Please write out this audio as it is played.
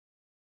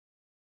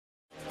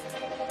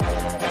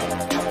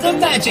The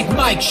Magic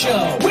Mike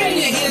Show, where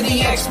you hear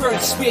the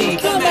experts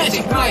speak. The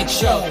Magic Mike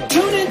Show.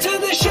 Tune into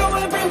the show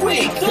every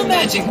week. The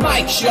Magic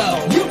Mike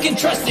Show. You can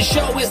trust the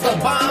show is the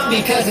bomb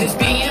because it's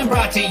being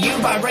brought to you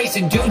by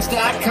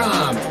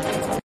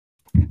RacingDudes.com.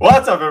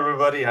 What's up,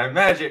 everybody? I'm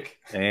Magic.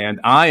 And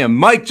I am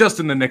Mike,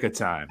 just in the nick of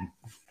time.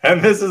 And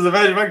this is the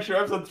Magic Mike Show,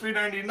 episode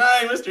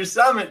 399, Mr.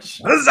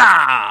 Samich.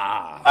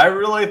 Huzzah! I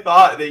really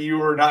thought that you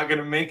were not going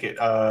to make it.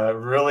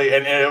 Really.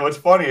 And what's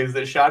funny is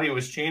that Shadi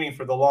was chanting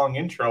for the long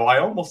intro. I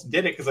almost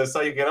did it because I saw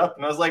you get up,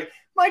 and I was like,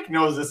 Mike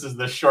knows this is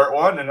the short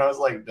one. And I was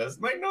like, does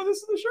Mike know this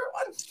is the short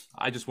one?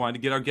 I just wanted to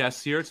get our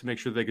guests here to make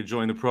sure they could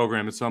join the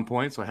program at some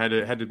point. So I had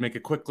to make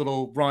a quick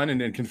little run and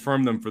then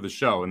confirm them for the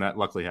show, and that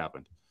luckily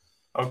happened.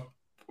 Oh,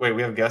 wait,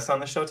 we have guests on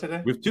the show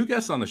today? We have 2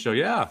 guests on the show,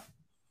 yeah.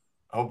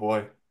 Oh,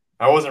 boy.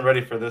 I wasn't ready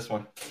for this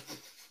one.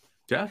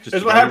 Yeah,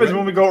 Here's what happens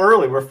when we go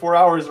early. We're 4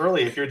 hours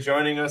early. If you're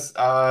joining us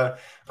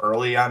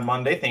early on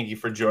Monday, thank you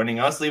for joining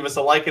us. Leave us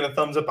a like and a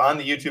thumbs up on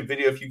the YouTube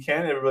video if you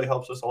can. It really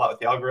helps us a lot with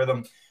the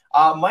algorithm.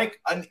 Mike,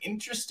 an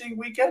interesting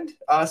weekend.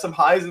 Some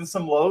highs and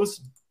some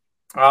lows.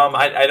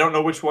 I don't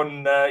know which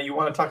one you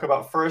want to talk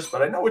about first,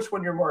 but I know which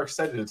one you're more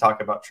excited to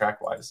talk about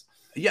track-wise.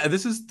 Yeah,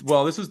 this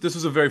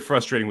was a very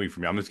frustrating week for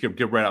me. I'm just going to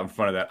get right out in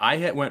front of that.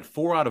 I went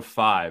 4 out of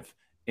 5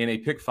 in a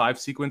pick 5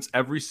 sequence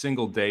every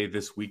single day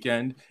this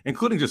weekend,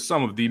 including just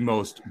some of the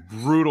most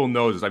brutal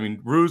noses. I mean,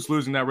 Ruse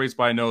losing that race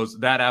by a nose,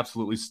 that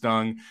absolutely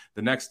stung.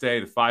 The next day,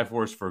 the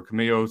 5-horse for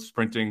Camillo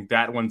sprinting,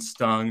 that one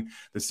stung.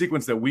 The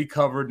sequence that we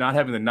covered, not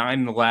having the 9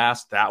 in the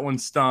last, that one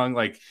stung.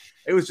 Like,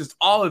 it was just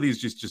all of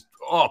these just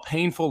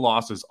painful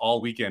losses all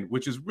weekend,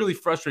 which is really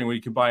frustrating when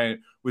you combine it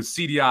with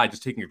CDI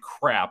just taking a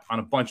crap on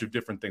a bunch of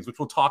different things, which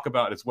we'll talk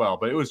about as well.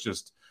 But it was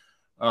just,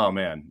 oh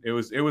man, it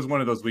was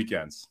one of those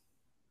weekends.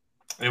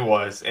 It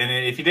was. And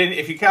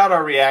if you caught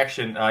our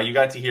reaction, you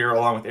got to hear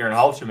along with Aaron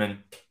Halterman,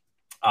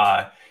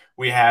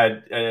 we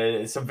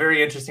had some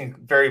very interesting,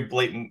 very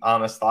blatant,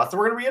 honest thoughts that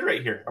we're going to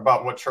reiterate here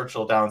about what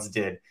Churchill Downs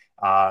did.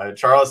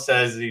 Charles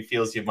says he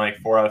feels Mike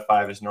 4 out of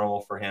 5 is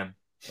normal for him.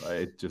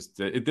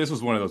 This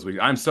was one of those weeks.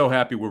 I'm so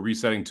happy we're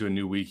resetting to a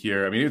new week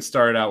here. I mean, it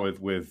started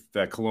out with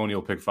that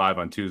Colonial pick 5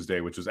 on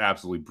Tuesday, which was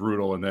absolutely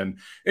brutal. And then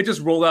it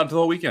just rolled out to the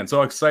whole weekend.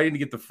 So exciting to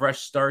get the fresh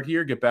start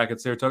here, get back at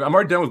Saratoga. I'm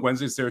already done with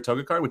Wednesday's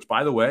Saratoga card, which,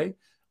 by the way,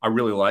 I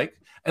really like.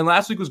 And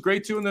last week was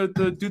great, too. And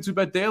the Dudes Who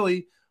Bet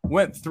Daily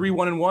went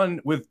 3-1-1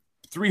 with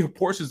 3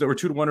 horses that were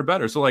 2-1 or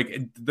better. So, like,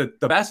 the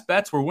best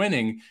bets were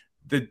winning.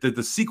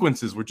 The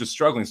sequences were just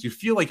struggling. So you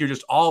feel like you're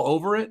just all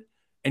over it.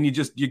 And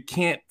you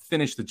can't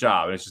finish the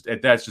job.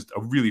 And that's just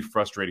a really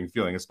frustrating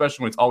feeling,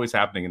 especially when it's always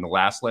happening in the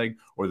last leg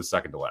or the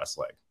second to last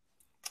leg.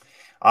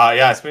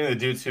 Speaking of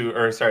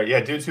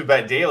the Dudes Who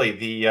Bet Daily,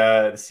 the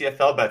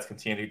CFL bets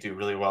continue to do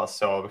really well.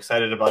 So I'm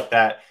excited about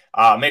that.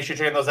 Make sure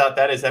to check those out.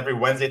 That is every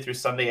Wednesday through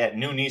Sunday at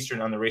noon Eastern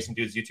on the Racing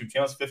Dudes YouTube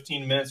channel. It's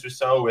 15 minutes or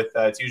so with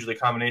it's usually a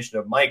combination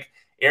of Mike,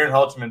 Aaron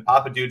Halterman,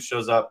 Papa Dude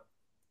shows up.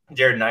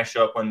 Jared and I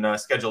show up when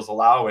schedules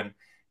allow and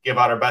give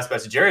out our best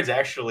bets. Jared's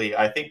actually,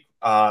 I think,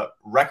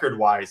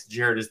 record-wise,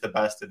 Jared is the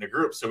best in the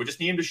group. So we just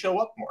need him to show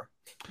up more.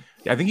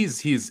 Yeah, I think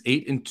he's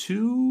 8-2,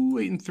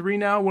 8-3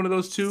 now. One of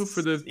those two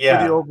for the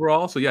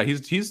overall. So yeah,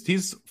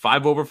 he's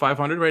 5 over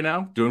 500 right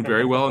now, doing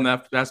very well in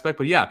that aspect.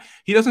 But yeah,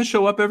 he doesn't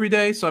show up every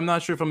day, so I'm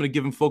not sure if I'm going to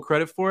give him full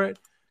credit for it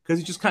because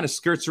he just kind of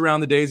skirts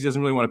around the days. He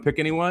doesn't really want to pick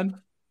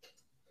anyone.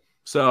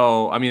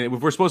 So I mean,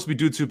 if we're supposed to be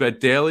Dudes Who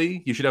Bet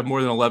Daily, you should have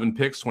more than 11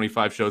 picks,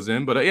 25 shows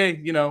in. But hey,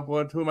 you know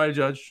what? Who am I to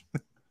judge?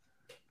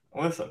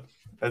 Listen,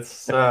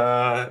 that's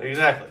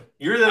exactly.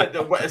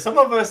 You're some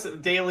of us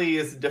daily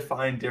is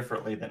defined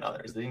differently than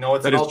others. You know,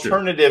 it's an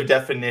alternative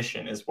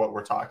definition is what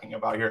we're talking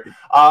about here.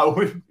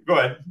 Go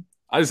ahead.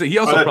 I would say he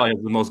also probably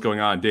has the most going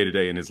on day to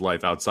day in his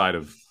life outside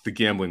of the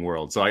gambling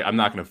world. So I'm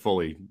not going to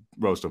fully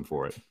roast him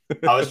for it.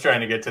 I was trying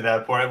to get to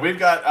that point. We've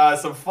got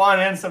some fun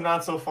and some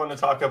not so fun to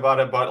talk about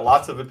it, but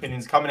lots of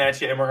opinions coming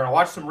at you, and we're going to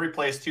watch some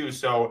replays too.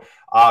 So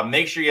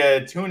make sure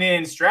you tune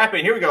in, strap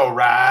in. Here we go.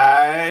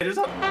 Riders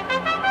up.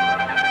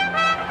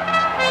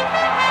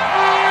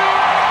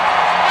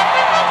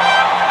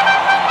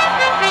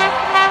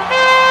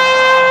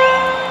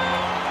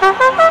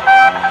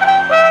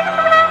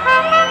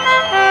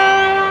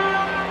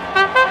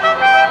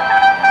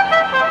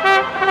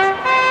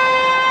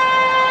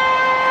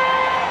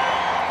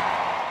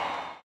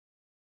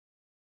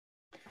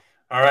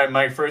 All right,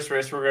 Mike, first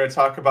race we're going to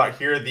talk about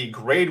here, the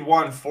Grade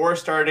 1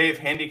 4-star Dave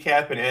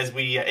handicap. And as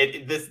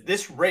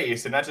this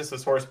race, and not just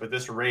this horse, but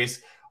this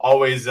race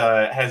always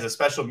has a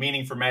special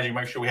meaning for Magic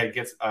Mike. Sure, we had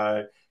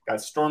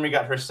got Stormy,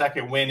 got her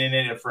second win in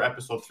it for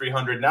episode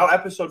 300. Now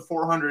episode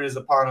 400 is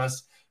upon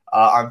us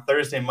on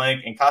Thursday, Mike.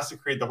 And Casa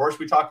Creed, the horse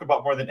we talk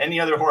about more than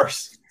any other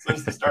horse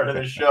since the start of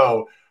the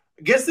show,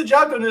 gets the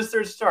job done in his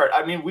third start.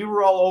 I mean, we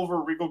were all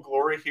over Regal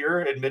Glory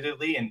here,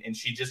 admittedly, and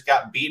she just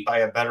got beat by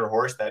a better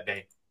horse that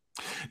day.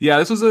 Yeah,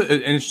 this was an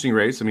interesting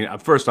race. I mean,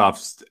 first off,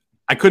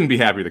 I couldn't be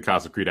happier that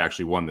Casa Creed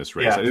actually won this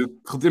race. Yeah.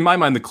 In my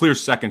mind, the clear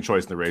second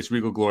choice in the race.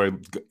 Regal Glory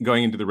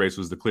going into the race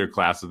was the clear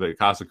class of it.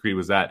 Casa Creed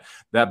was that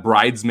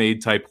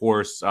bridesmaid type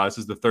horse. This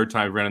is the third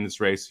time he ran in this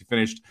race. He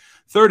finished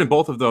third in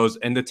both of those,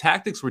 and the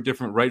tactics were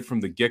different right from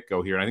the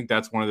get-go here. And I think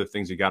that's one of the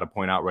things you got to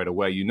point out right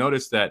away. You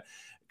notice that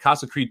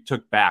Casa Creed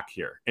took back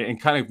here and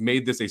kind of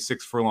made this a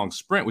 6 furlong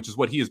sprint, which is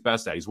what he is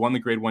best at. He's won the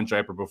Grade 1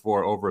 Jaipur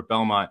before over at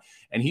Belmont,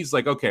 and he's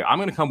like, okay, I'm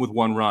going to come with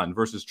one run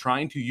versus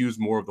trying to use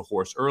more of the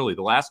horse early.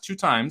 The last 2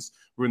 times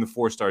we were in the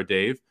 4-star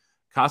Dave,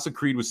 Casa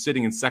Creed was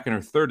sitting in second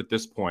or third at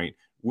this point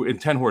in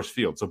 10-horse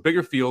fields. So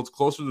bigger fields,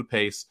 closer to the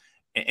pace,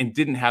 and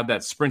didn't have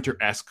that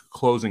sprinter-esque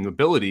closing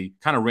ability,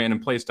 kind of ran in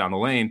place down the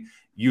lane.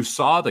 You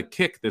saw the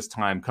kick this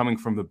time coming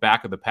from the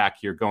back of the pack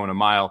here going a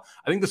mile.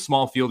 I think the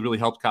small field really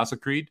helped Casa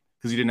Creed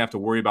because you didn't have to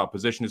worry about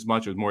position as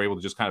much. It was more able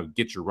to just kind of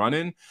get your run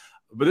in.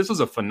 But this was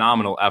a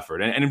phenomenal effort.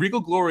 And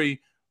Regal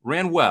Glory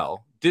ran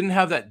well, didn't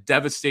have that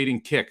devastating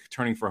kick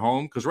turning for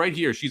home, because right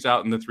here, she's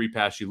out in the 3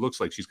 pass. She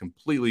looks like she's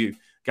completely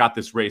got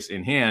this race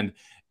in hand,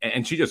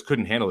 and she just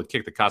couldn't handle the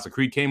kick that Casa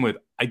Creed came with.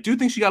 I do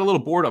think she got a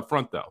little bored up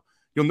front, though.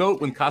 You'll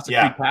note when Casa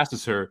Creed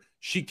passes her,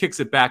 she kicks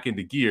it back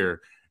into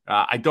gear.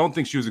 I don't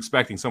think she was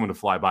expecting someone to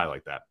fly by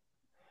like that.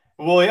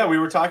 Well, yeah, we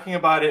were talking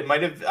about it.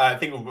 Might have, I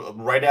think,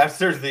 right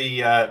after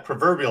the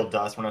proverbial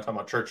dust. We're not talking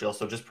about Churchill,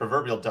 so just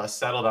proverbial dust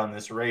settled on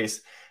this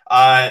race.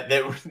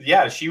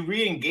 She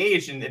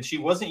re-engaged, and she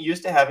wasn't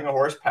used to having a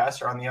horse pass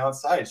her on the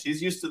outside. She's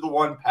used to the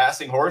one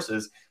passing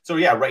horses. So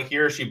yeah, right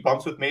here she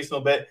bumps with Mason a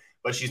little bit,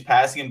 but she's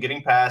passing him,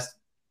 getting past,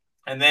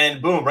 and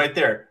then boom, right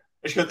there.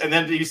 And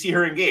then you see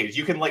her engage.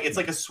 You can it's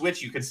like a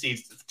switch. You can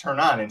see turn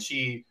on, and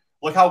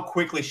look how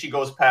quickly she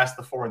goes past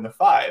the 4 and the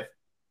 5.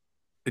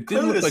 It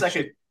didn't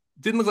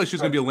look like she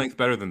was going to be a length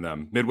better than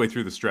them midway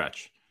through the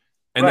stretch.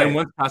 And then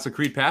once Casa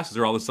Creed passes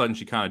her, all of a sudden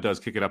she kind of does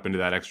kick it up into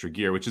that extra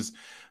gear, which is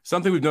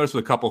something we've noticed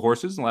with a couple of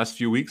horses in the last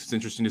few weeks. It's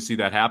interesting to see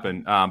that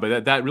happen.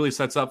 But that really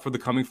sets up for the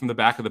coming from the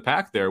back of the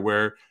pack there,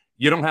 where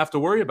you don't have to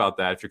worry about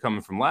that. If you're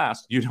coming from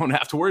last, you don't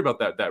have to worry about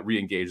that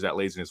re-engage, that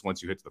laziness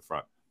once you hit to the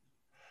front.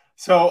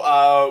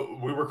 So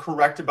we were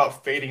correct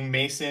about fading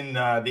Mason.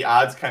 The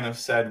odds kind of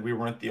said we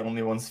weren't the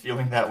only ones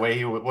feeling that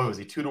way. What was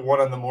he, 2-1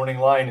 on the morning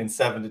line and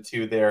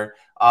 7-2 there.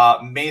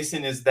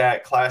 Mason is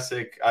that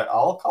classic.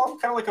 I'll call him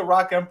kind of like a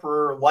Rock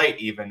Emperor light,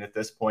 even at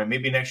this point.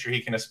 Maybe next year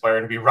he can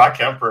aspire to be Rock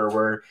Emperor,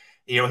 where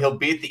he'll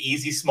beat the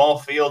easy small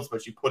fields,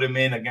 but you put him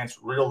in against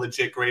real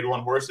legit Grade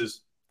 1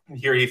 horses.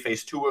 Here he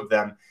faced 2 of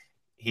them.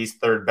 He's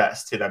third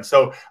best to them.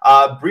 So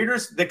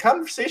breeders, the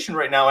conversation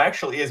right now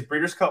actually is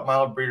Breeders' Cup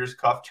Mile, Breeders'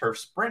 Cup Turf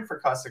Sprint for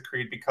Casa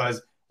Creed,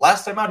 because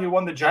last time out he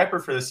won the Jaipur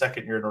for the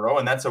 2nd year in a row,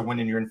 and that's a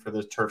winning year in for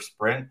the Turf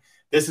Sprint.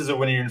 This is a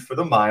winning year in for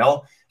the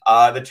Mile.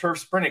 The Turf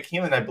Sprint at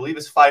Keeneland, I believe,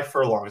 is 5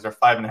 furlongs or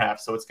 5.5,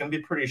 so it's going to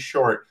be pretty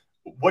short.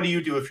 What do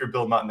you do if you're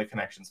Bill Mott in the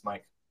connections,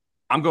 Mike?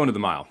 I'm going to the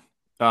Mile.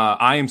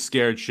 I am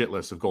scared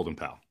shitless of Golden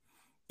Pal.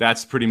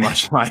 That's pretty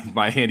much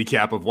my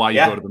handicap of why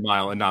you go to the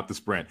Mile and not the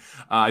Sprint.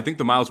 I think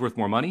the Mile's worth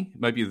more money.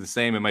 It might be the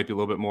same. It might be a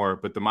little bit more,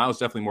 but the Mile is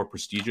definitely more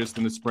prestigious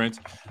than the Sprint.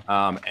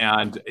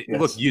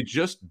 Look, you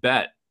just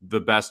bet the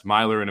best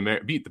miler in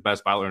America, beat the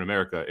best miler in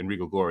America in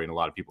Regal Glory in a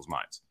lot of people's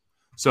minds.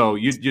 So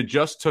you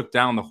just took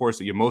down the horse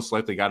that you most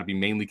likely got to be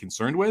mainly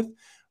concerned with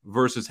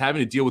versus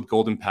having to deal with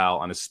Golden Pal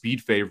on a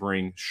speed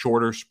favoring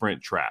shorter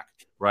sprint track,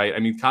 right? I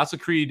mean, Casa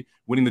Creed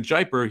winning the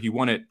Jaipur, he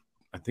won it.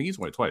 I think he's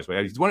won it twice,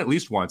 but he's won at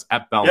least once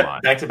at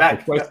Belmont. Back to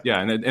back.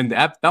 And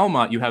at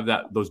Belmont, you have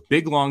those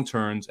big long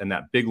turns and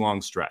that big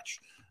long stretch.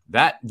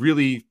 That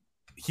really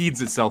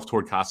heeds itself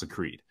toward Casa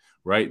Creed,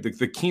 right? The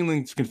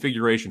Keeneland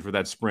configuration for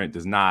that sprint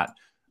does not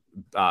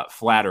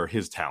flatter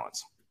his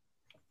talents.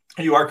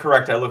 You are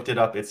correct. I looked it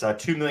up. It's a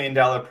 $2 million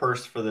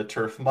purse for the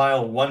Turf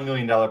Mile, $1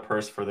 million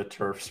purse for the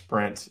Turf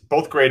Sprint.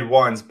 Both Grade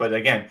 1s. But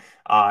again,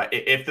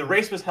 if the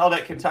race was held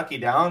at Kentucky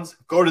Downs,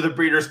 go to the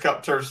Breeders'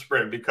 Cup Turf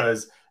Sprint,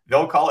 because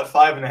they'll call it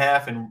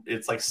 5.5 and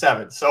it's like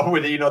 7. So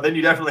then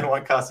you definitely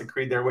want Casa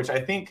Creed there, which I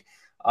think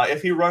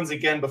if he runs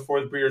again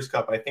before the Breeders'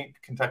 Cup, I think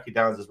Kentucky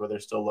Downs is where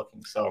they're still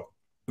looking. So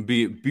it'd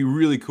be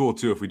really cool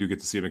too if we do get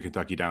to see him in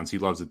Kentucky Downs. He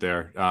loves it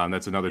there.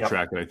 That's another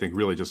track that I think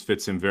really just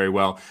fits him very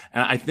well.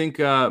 And I think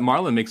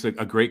Marlon makes a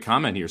great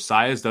comment here.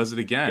 Saez does it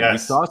again. Yes. We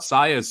saw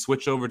Saez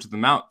switch over to the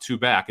mount 2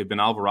 back. It'd been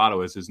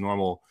Alvarado as his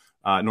normal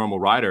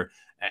rider,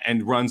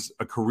 and runs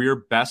a career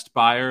best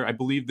buyer, I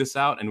believe, this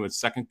out, and was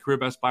second career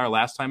best buyer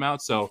last time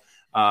out. So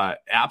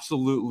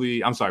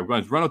absolutely, I'm sorry,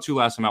 runs 102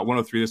 last time out,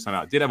 103 this time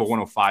out. Did have a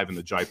 105 in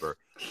the Jaipur,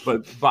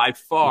 but by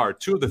far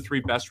 2 of the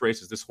 3 best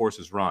races this horse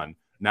has run.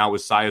 Now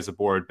with Saez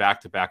aboard,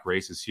 back-to-back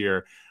races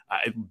here.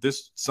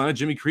 This son of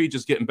Jimmy Creed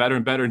just getting better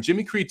and better. And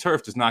Jimmy Creed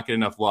turf does not get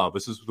enough love.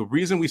 This is the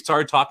reason we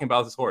started talking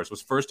about this horse.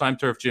 Was first-time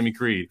turf Jimmy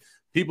Creed.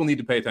 People need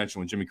to pay attention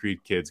when Jimmy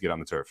Creed kids get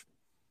on the turf.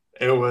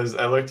 I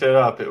looked it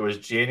up. It was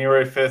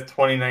January 5th,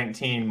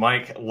 2019.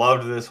 Mike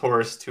loved this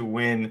horse to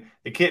win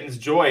the Kitten's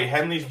Joy.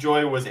 Henley's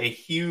Joy was a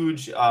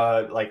huge,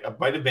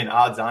 might have been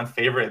odds-on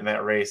favorite in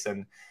that race,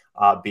 and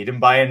beat him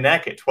by a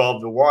neck at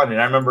 12-1.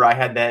 And I remember I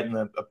had that in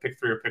a pick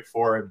 3 or pick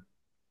 4, and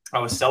I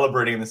was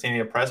celebrating in the San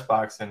Diego press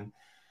box, and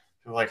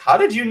They're like, how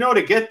did you know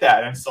to get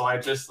that? And so I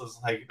just was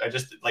like,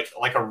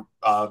 like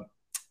a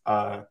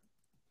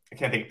I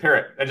can't think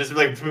parrot. I just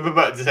like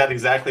just had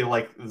exactly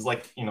like it was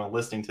like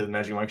listening to the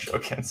Magic Mike show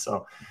again.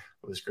 So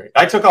it was great.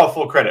 I took all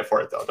full credit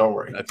for it though. Don't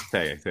worry. That's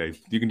hey.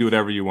 You can do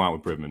whatever you want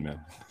with Bridman, man.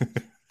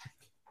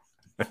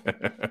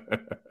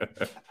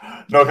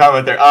 No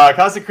comment there.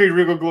 Casa Creed,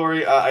 Regal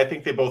Glory. I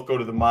think they both go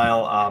to the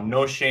mile.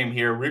 No shame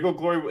here. Regal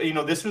Glory.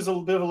 This was a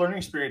little bit of a learning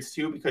experience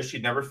too because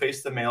she'd never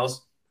faced the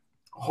males.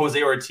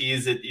 Jose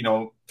Ortiz. I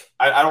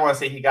don't want to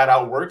say he got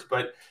outworked,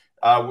 but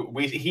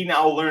he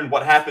now learned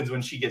what happens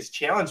when she gets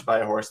challenged by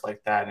a horse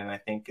like that, and I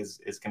think is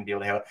going to be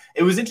able to handle it.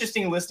 It was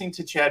interesting listening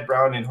to Chad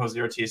Brown and Jose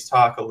Ortiz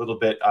talk a little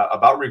bit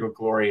about Regal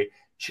Glory.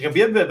 She can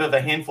be a bit of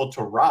a handful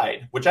to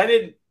ride, which I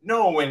didn't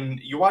know. When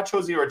you watch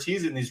Jose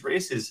Ortiz in these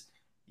races,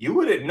 you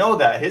wouldn't know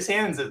that. His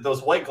hands,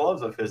 those white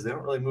gloves of his, they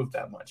don't really move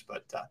that much.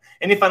 But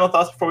any final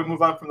thoughts before we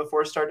move on from the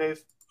 4-star,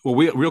 Dave? Well,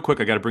 real quick,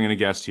 I got to bring in a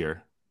guest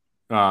here.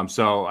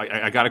 So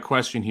I got a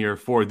question here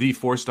for the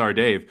 4-star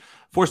Dave.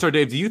 4-star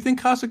Dave, do you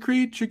think Casa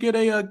Creed should get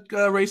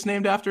a race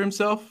named after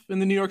himself in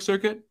the New York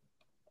circuit?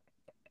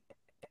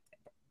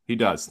 He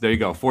does. There you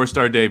go.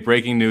 4-star Dave,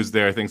 breaking news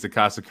there, thinks that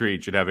Casa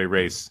Creed should have a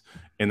race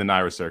in the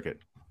NYRA circuit.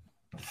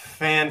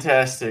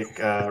 Fantastic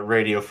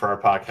radio for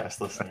our podcast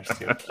listeners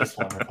too. Just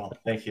wonderful.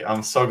 Thank you.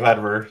 I'm so glad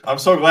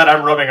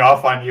I'm rubbing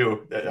off on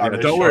you.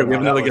 Don't worry, we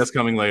have another guest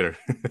coming later.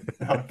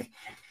 Okay.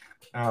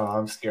 Oh,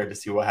 I'm scared to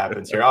see what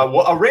happens here.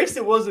 A race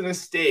that wasn't a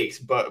stakes,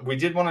 but we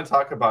did want to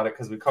talk about it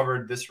because we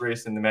covered this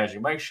race in the Magic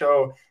Mike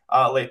show,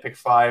 late pick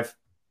 5.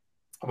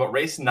 About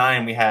race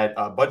 9, we had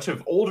a bunch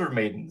of older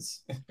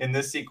maidens in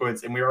this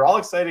sequence, and we were all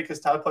excited because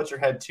Todd Pletcher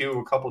had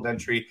a coupled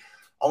entry.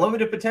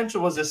 Unlimited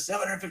Potential was a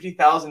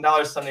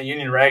 $750,000 Sunday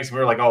Union Rags. And we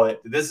were like, oh,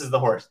 this is the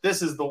horse.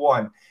 This is the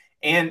one.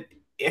 And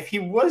if he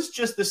was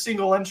just the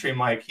single entry,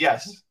 Mike,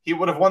 yes, he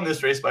would have won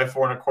this race by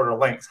 4 1/4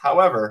 lengths.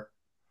 However,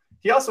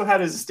 he also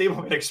had his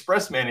stablemate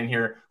Expressman in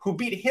here who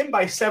beat him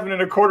by 7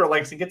 1/4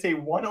 lengths and gets a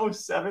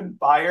 107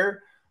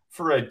 buyer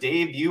for a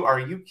debut. Are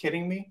you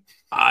kidding me?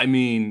 I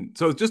mean,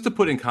 so just to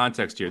put in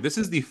context here, this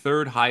is the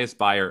 3rd highest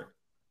buyer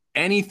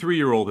any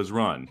 3-year-old has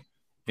run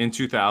in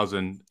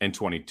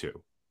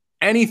 2022.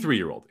 Any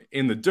 3-year-old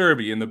in the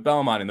Derby, in the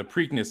Belmont, in the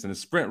Preakness, in the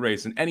sprint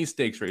race, in any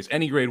stakes race,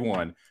 any grade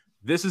 1,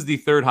 this is the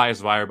 3rd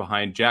highest buyer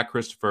behind Jack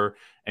Christopher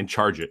and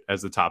Charge It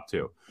as the top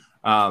 2.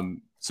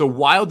 So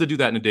wild to do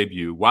that in a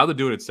debut, wild to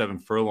do it at 7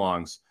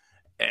 furlongs.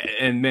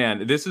 And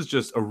man, this is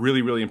just a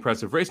really, really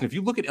impressive race. And if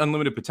you look at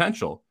Unlimited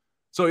Potential,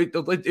 so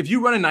if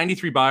you run a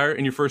 93 buyer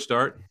in your first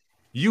start,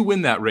 you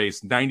win that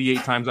race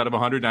 98 times out of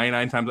 100,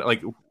 99 times,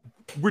 like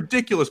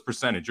ridiculous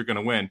percentage you're going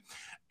to win.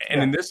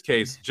 And in this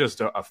case,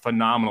 just a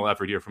phenomenal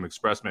effort here from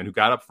Expressman, who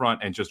got up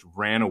front and just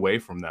ran away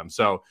from them.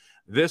 So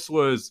this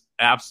was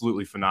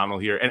absolutely phenomenal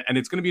here. And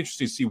it's going to be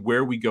interesting to see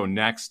where we go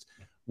next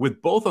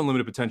with both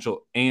Unlimited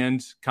Potential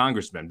and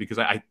Congressman, because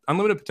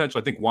Unlimited Potential,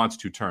 I think, wants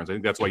 2 turns. I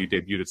think that's why you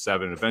debuted at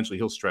 7, and eventually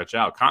he'll stretch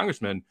out.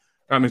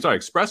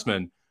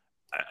 Expressman,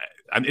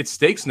 it's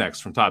stakes next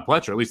from Todd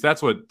Pletcher. At least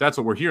that's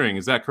what we're hearing.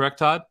 Is that correct,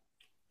 Todd?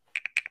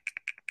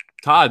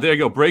 Todd, there you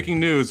go. Breaking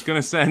news.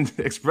 Going to send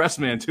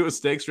Expressman to a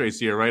stakes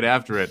race here right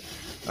after it.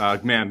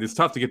 Man, it's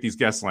tough to get these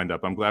guests lined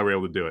up. I'm glad we're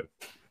able to do it.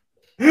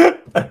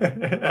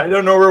 I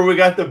don't know where we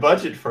got the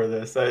budget for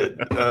this.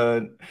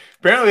 Apparently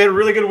we had a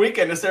really good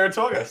weekend in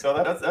Saratoga, so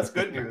that's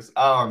good news.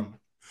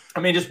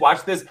 Just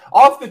watch this.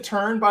 Off the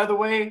turn, by the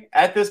way,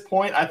 at this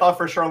point, I thought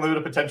for sure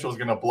Unlimited Potential was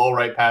going to blow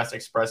right past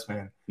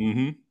Expressman.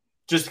 Mm-hmm.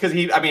 Just because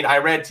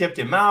Irad tipped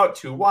him out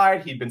too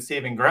wide. He'd been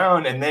saving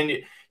ground, and then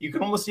you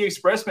can almost see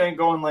Expressman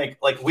going like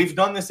we've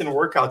done this in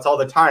workouts all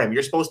the time.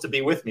 You're supposed to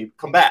be with me.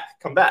 Come back.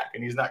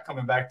 And he's not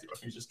coming back to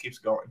us. He just keeps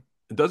going.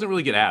 It doesn't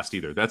really get asked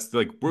either. That's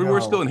like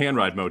we're still in hand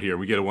ride mode here.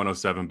 We get a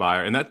 107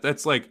 buyer, and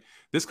that's like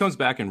this comes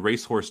back in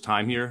racehorse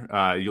time here.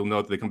 You'll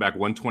note that they come back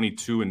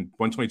 122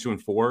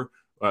 and 4.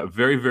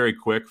 Very, very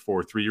quick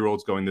for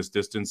 3-year-olds going this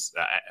distance.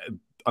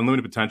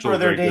 Unlimited Potential for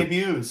their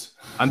debuts.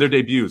 On their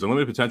debuts,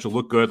 Unlimited Potential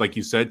looked good, like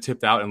you said,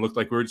 tipped out and looked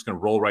like we were just going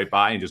to roll right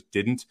by and just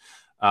didn't.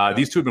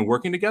 These two had been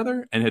working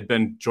together and had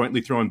been jointly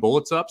throwing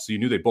bullets up, so you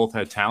knew they both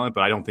had talent,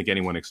 but I don't think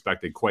anyone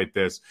expected quite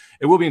this.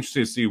 It will be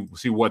interesting to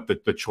see what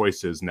the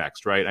choice is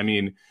next, right? I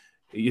mean,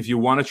 if you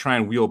want to try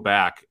and wheel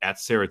back at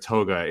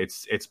Saratoga,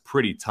 it's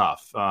pretty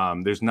tough.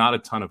 There's not a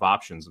ton of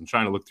options. I'm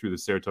trying to look through the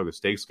Saratoga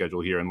Stakes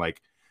schedule here, and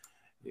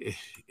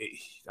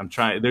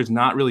there's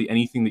not really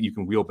anything that you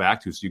can wheel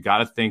back to, so you got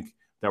to think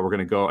that we're going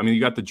to go. I mean,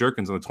 you got the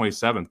Jerkins on the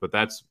 27th, but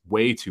that's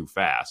way too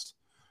fast.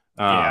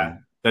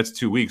 That's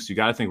 2 weeks. You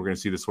got to think we're going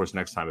to see this horse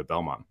next time at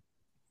Belmont.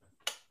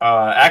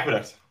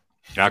 Aqueduct.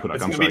 I'm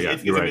sorry.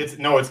 It's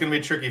going to be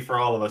tricky for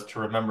all of us to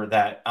remember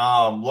that.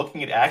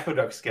 Looking at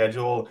Aqueduct's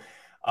schedule,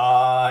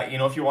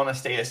 if you want to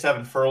stay at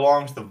 7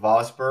 furlongs, the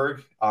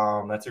Vosburg,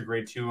 that's a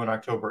grade 2 on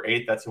October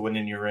 8th. That's a win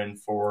and you're in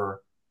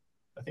for,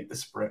 I think, the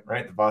sprint,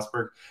 right? The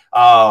Vosburg.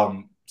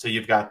 So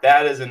you've got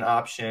that as an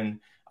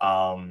option.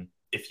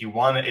 If you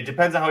want to, it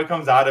depends on how he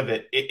comes out of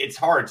it. It's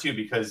hard too,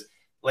 because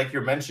like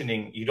you're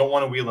mentioning, you don't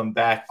want to wheel them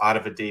back out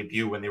of a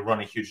debut when they run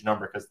a huge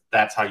number, because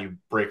that's how you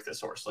break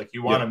this horse. Like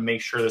you want to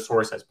make sure this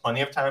horse has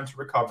plenty of time to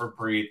recover,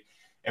 breathe,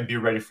 and be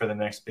ready for the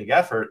next big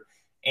effort.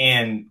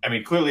 And I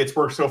mean, clearly it's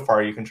worked so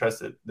far. You can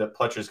trust that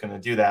Pletcher's going to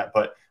do that.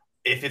 But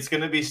if it's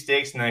going to be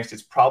stakes next,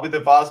 it's probably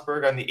the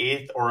Vosburg on the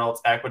 8th, or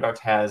else Aqueduct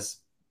has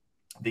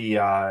the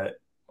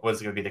what's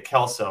it going to be, the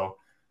Kelso,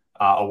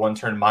 a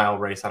 1-turn mile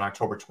race on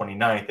October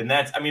 29th. And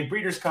that's, I mean,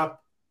 Breeders'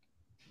 Cup,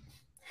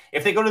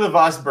 if they go to the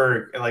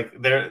Vosburg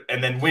like there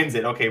and then wins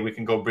it, okay, we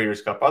can go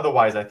Breeders' Cup.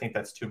 Otherwise, I think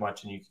that's too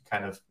much, and you can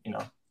kind of,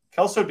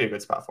 Kelso would be a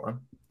good spot for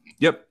him.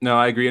 Yep. No,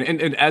 I agree.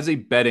 And as a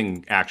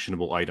betting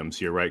actionable items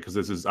here, right? Because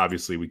this is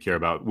obviously, we care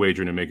about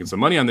wagering and making some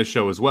money on this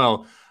show as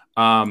well.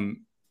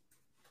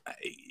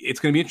 It's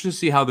going to be interesting to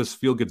see how this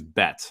field gets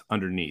bet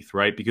underneath,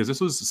 right? Because this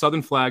was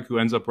Southern Flag, who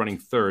ends up running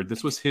third.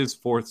 This was his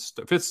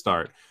fifth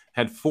start,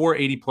 had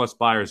 480+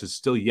 buyers, is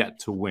still yet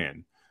to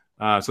win.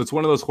 So it's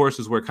one of those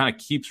horses where it kind of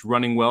keeps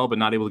running well, but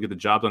not able to get the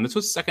job done. This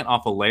was second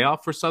off a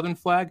layoff for Southern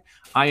Flag.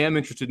 I am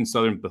interested in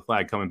Southern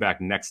Flag coming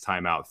back next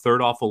time out.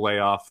 Third off a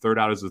layoff, third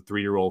out as a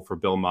 3-year-old for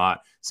Bill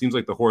Mott. Seems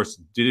like the horse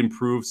did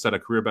improve, set a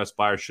career best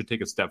buyer, should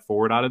take a step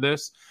forward out of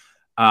this.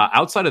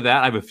 Outside of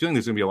that, I have a feeling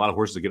there's going to be a lot of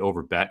horses that get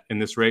over bet in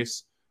this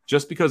race.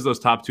 Just because those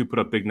top two put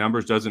up big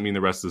numbers doesn't mean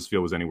the rest of this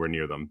field was anywhere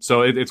near them.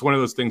 So it's one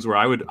of those things where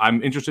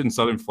I'm interested in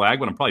Southern Flag,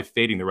 but I'm probably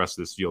fading the rest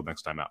of this field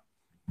next time out.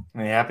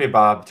 Hey, Happy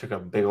Bob took a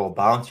big old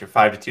bounce. Your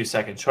 5-2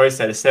 second choice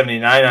at a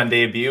 79 on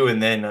debut,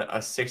 and then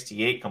a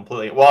 68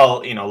 completely.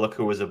 Well, look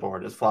who was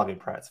aboard. It was Flavien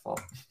Prat's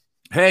fault.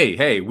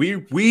 Hey,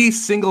 we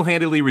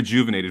single-handedly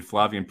rejuvenated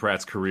Flavien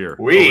Prat's career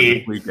over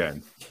this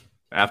weekend.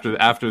 After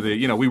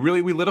the,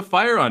 we lit a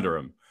fire under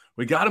him.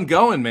 We got him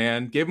going,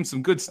 man. Gave him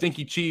some good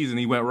stinky cheese, and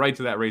he went right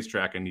to that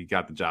racetrack, and he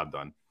got the job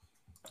done.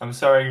 I'm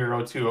sorry your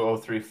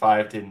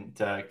 02-035 didn't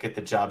get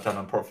the job done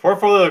on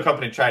Portfolio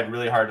Company. Tried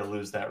really hard to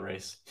lose that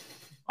race.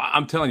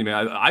 I'm telling you,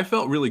 man, I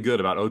felt really good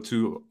about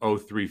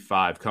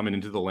 02-035 coming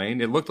into the lane.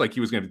 It looked like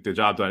he was going to get the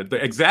job done. The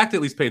Exacta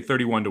at least paid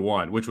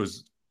 31-1, which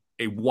was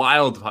a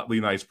wildly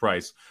nice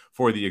price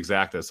for the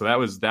Exacta. So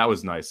that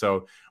was nice.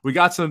 So we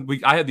got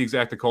I had the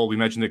Exacta cold. We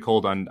mentioned it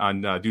cold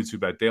on Dudes Who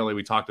Bet Daily.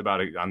 We talked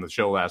about it on the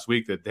show last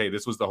week that, hey,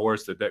 this was the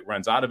horse that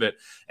runs out of it.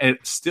 And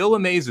it still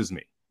amazes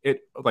me.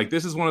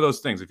 This is one of those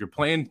things. If you're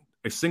playing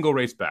a single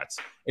race bets,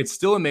 it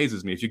still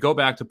amazes me. If you go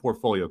back to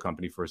Portfolio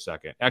Company for a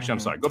second, actually, I'm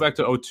sorry, go back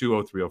to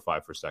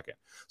 02-03-05 for a second.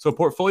 So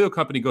Portfolio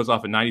Company goes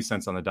off at 90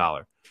 cents on the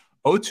dollar.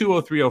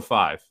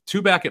 02-03-05,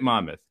 2 back at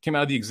Monmouth, came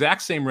out of the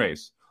exact same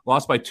race,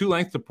 lost by 2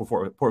 lengths to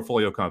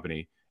Portfolio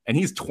Company, and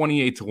he's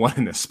 28-1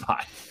 in this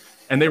spot.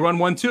 And they run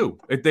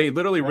 1-2. They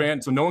literally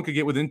ran, so no one could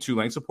get within 2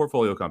 lengths of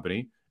Portfolio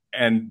Company.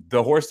 And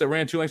the horse that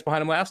ran 2 lengths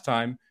behind him last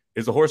time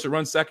is the horse that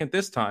runs second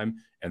this time,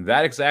 and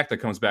that Exacta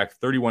comes back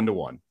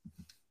 31-1.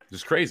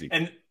 Just crazy.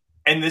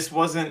 And this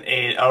wasn't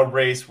a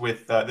race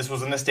with this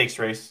wasn't a stakes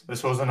race.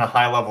 This wasn't a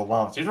high level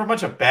launch. These were a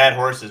bunch of bad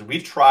horses.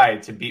 We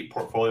tried to beat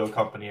Portfolio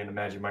Company in the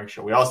Magic Mike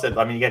show. We all said,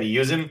 you got to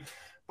use him,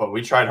 but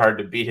we tried hard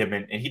to beat him,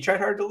 and he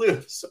tried hard to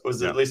lose. So it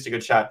was at least a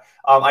good shot.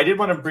 I did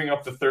want to bring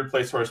up the third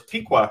place horse,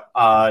 Piqua.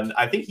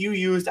 I think you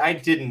used, I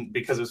didn't,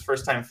 because it was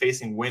first time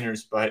facing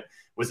winners, but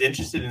was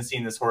interested in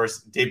seeing this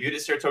horse. Debuted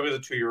at Saratoga as a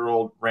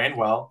 2-year-old, ran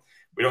well.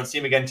 We don't see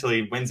him again until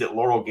he wins at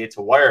Laurel gate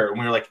to wire. And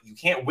we were like, you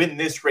can't win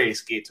this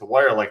race gate to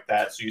wire like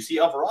that. So you see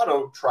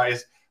Alvarado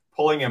tries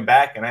pulling him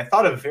back. And I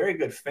thought a very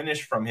good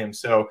finish from him.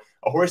 So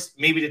a horse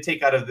maybe to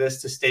take out of this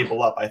to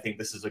stable up. I think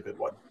this is a good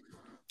one.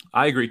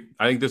 I agree.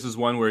 I think this is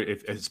one where,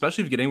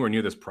 especially if you get anywhere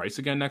near this price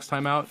again next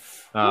time out,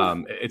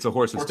 it's a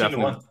horse that's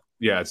definitely –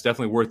 yeah, it's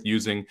definitely worth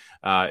using.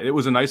 It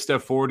was a nice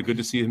step forward. Good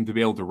to see him to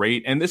be able to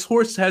rate. And this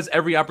horse has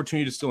every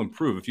opportunity to still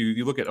improve. If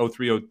you look at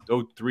 03,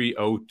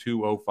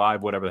 02,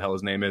 05, whatever the hell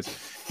his name is,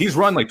 he's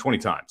run like 20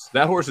 times.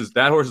 That horse is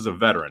a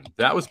veteran.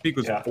 That was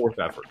Piqua's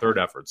third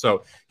effort.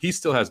 So he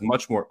still has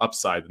much more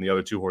upside than the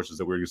other 2 horses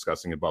that we were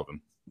discussing above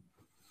him.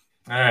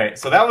 All right.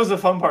 So that was the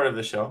fun part of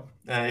the show.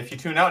 If you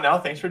tune out now,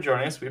 thanks for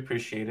joining us. We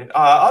appreciate it.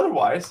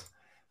 Otherwise,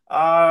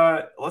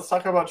 let's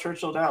talk about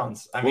Churchill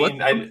Downs.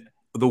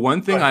 The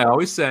one thing I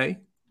always say,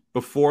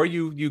 before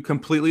you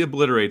completely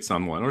obliterate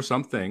someone or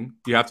something,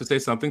 you have to say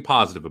something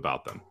positive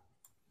about them.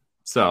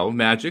 So,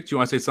 Magic, do you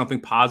want to say something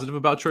positive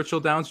about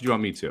Churchill Downs, or do you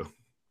want me to?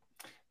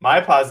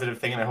 My positive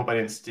thing, and I hope I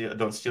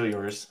don't steal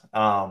yours,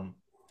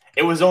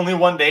 it was only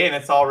one day, and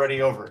it's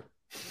already over.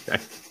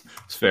 Okay.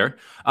 It's fair.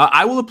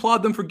 I will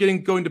applaud them for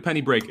going to penny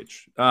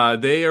breakage.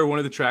 They are one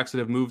of the tracks that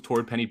have moved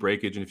toward penny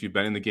breakage, and if you've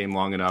been in the game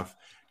long enough,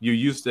 you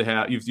used to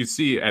have, you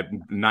see at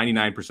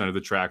 99% of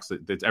the tracks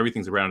that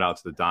everything's rounded out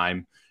to the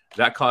dime.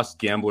 That costs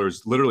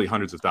gamblers literally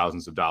hundreds of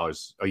thousands of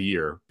dollars a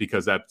year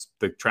because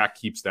the track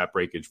keeps that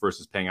breakage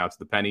versus paying out to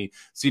the penny.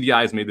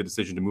 CDI has made the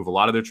decision to move a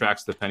lot of their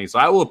tracks to the penny. So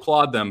I will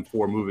applaud them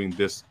for moving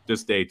this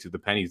day to the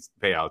penny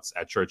payouts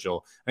at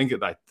Churchill. I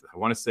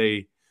want to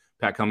say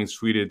Pat Cummings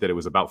tweeted that it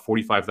was about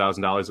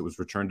 $45,000 that was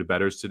returned to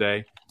bettors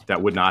today that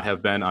would not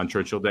have been on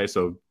Churchill Day.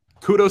 So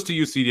kudos to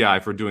you,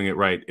 CDI, for doing it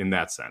right in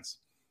that sense.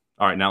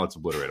 All right, now let's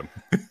obliterate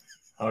them.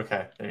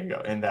 Okay, there you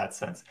go. In that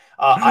sense,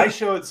 I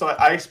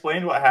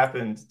explained what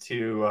happened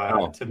to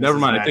Never Mrs.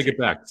 mind. I take Magic. it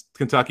back.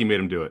 Kentucky made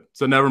him do it.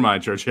 So never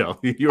mind, Churchill.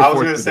 You were I was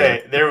forced going to to do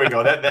it. say, there we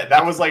go.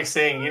 That was like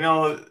saying,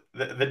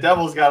 the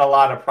devil's got a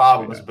lot of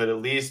problems, but at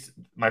least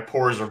my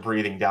pores are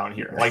breathing down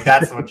here. Like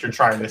that's what you're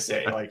trying to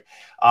say. Like,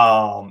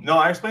 no,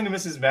 I explained to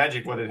Mrs.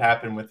 Magic what had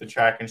happened with the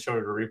track and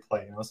showed her a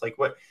replay. And I was like,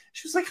 what?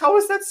 She was like, how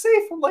is that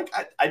safe? I'm like,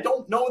 I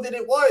don't know that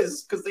it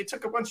was, because they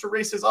took a bunch of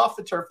races off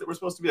the turf that were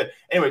supposed to be there.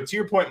 Anyway, to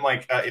your point,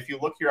 Mike, if you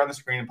look here on the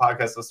screen, and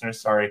podcast listeners,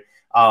 sorry,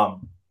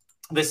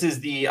 this is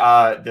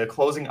the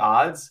closing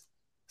odds,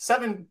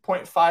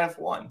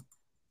 7.51.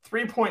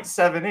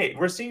 3.78.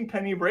 We're seeing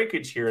penny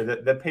breakage here.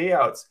 The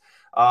payouts,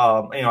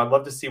 I'd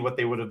love to see what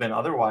they would have been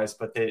otherwise,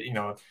 but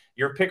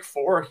your pick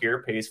 4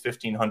 here pays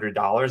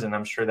 $1,500, and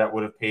I'm sure that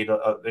would have paid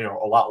a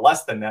lot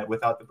less than that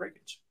without the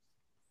breakage.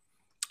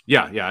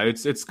 Yeah,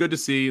 it's good to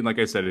see. And like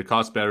I said, it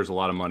costs bettors a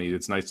lot of money.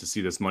 It's nice to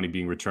see this money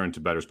being returned to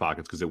bettors'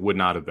 pockets, because it would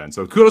not have been.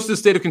 So kudos to the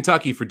state of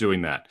Kentucky for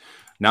doing that.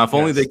 Now, if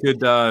only they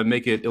could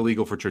make it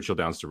illegal for Churchill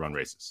Downs to run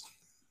races.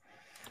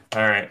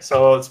 All right.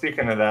 So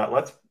speaking of that,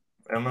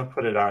 I'm going to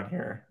put it on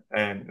here.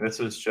 And this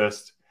is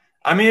just,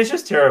 it's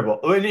just terrible.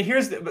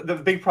 Here's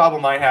the big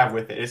problem I have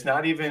with it. It's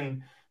not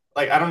even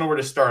like, I don't know where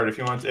to start.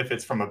 If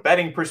it's from a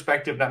betting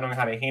perspective, not knowing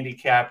how to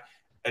handicap,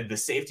 the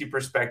safety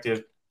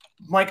perspective.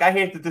 Mike, I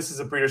hate that this is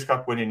a Breeders'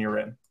 Cup win and you're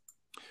in.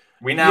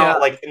 We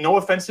now, no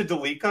offense to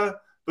Delika,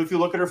 but if you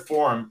look at her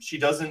form, she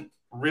doesn't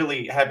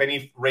really have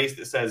any race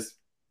that says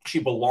she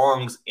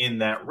belongs in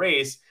that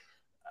race.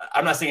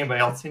 I'm not saying anybody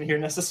else in here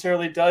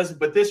necessarily does,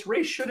 but this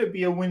race shouldn't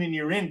be a win and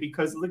you're in,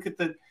 because look at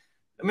the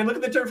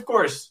turf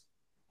course.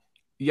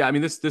 Yeah,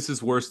 this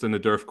is worse than the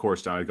turf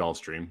course down at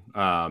Gulfstream.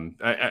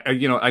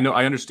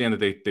 I understand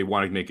that they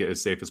want to make it as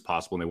safe as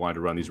possible, and they wanted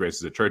to run these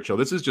races at Churchill.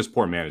 This is just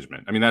poor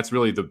management. That's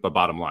really the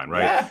bottom line,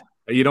 right? Yeah.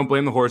 You don't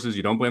blame the horses,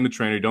 you don't blame the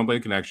trainer, you don't blame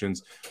the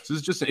connections. This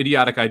is just an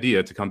idiotic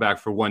idea to come back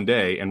for one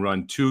day and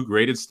run 2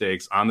 graded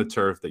stakes on the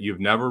turf that you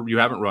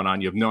haven't run on.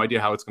 You have no idea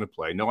how it's going to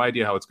play, no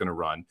idea how it's going to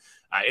run.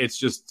 It's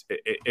just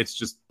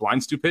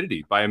blind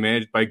stupidity by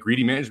a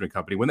greedy management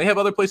company when they have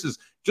other places.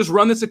 Just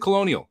run this at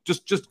Colonial.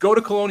 Just go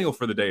to Colonial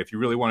for the day if you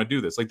really want to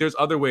do this. Like, there's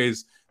other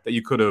ways that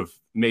you could have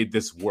made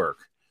this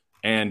work,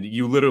 and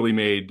you literally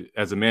made,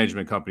 as a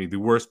management company, the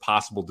worst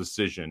possible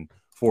decision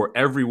for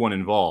everyone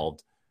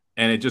involved,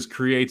 and it just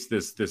creates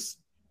this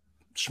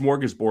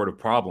smorgasbord of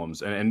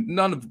problems. And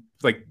not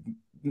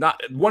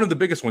one of the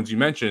biggest ones you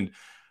mentioned.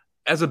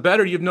 As a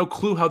bettor, you have no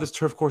clue how this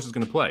turf course is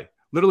going to play.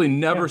 Literally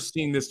never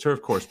seen this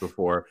turf course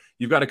before.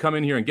 You've got to come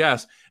in here and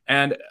guess.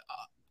 And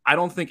I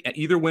don't think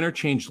either winner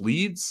changed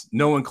leads.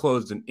 No one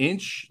closed an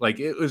inch. Like,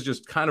 it was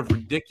just kind of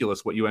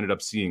ridiculous what you ended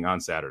up seeing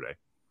on Saturday.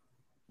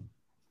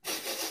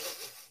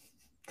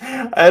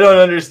 I don't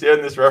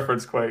understand this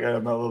reference quite.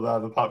 I'm a little out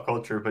of the pop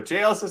culture. But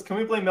JL says, can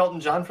we blame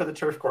Melton John for the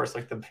turf course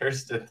like the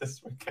Bears did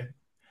this weekend?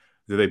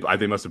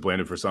 They must have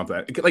blamed him for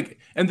something.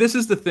 And this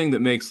is the thing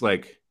that makes,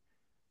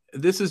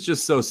 this is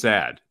just so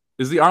sad,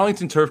 is the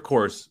Arlington turf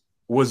course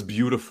was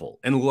beautiful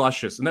and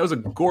luscious, and that was a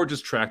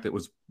gorgeous track that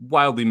was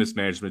wildly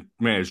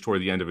managed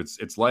toward the end of its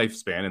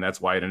lifespan, and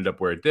that's why it ended up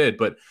where it did.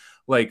 But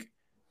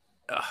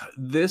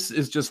this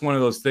is just one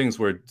of those things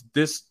where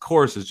this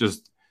course is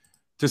just,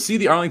 to see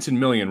the Arlington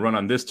Million run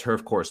on this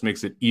turf course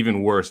makes it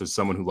even worse as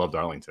someone who loved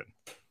Arlington.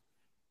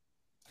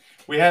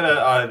 We had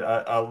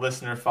a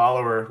listener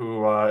follower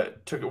who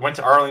went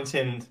to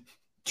Arlington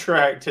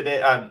track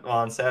today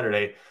on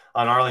Saturday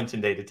on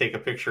Arlington Day to take a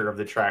picture of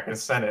the track and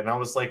send it, and I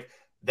was like,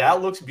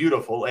 that looks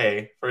beautiful.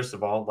 First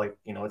of all,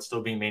 it's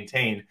still being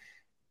maintained.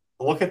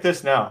 Look at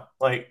this now.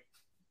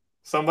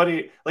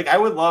 Somebody, I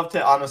would love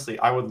to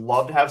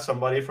have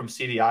somebody from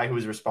CDI who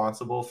is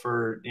responsible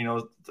for,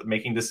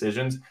 making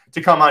decisions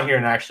to come on here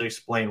and actually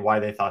explain why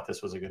they thought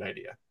this was a good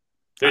idea.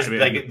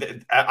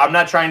 I'm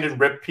not trying to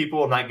rip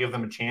people and not give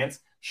them a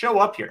chance. Show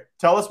up here.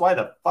 Tell us why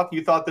the fuck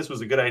you thought this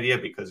was a good idea,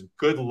 because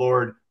good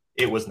Lord,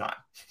 it was not.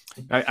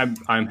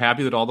 I'm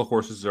happy that all the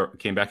horses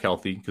came back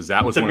healthy, because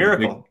that was a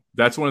miracle.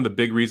 That's one of the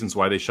big reasons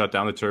why they shut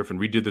down the turf and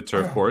redid the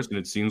turf course. And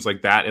it seems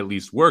like that at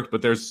least worked, but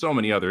there's so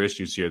many other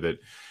issues here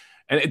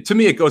to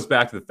me, it goes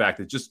back to the fact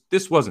that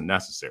this wasn't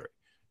necessary.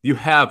 You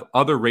have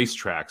other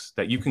racetracks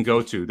that you can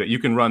go to, that you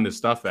can run this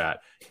stuff at.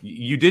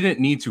 You didn't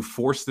need to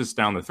force this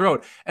down the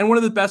throat. And one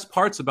of the best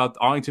parts about the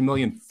Arlington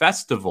Million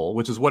Festival,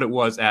 which is what it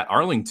was at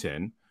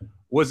Arlington,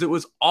 was it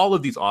was all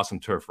of these awesome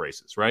turf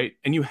races, right?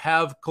 And you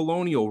have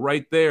Colonial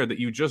right there that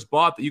you just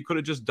bought that you could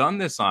have just done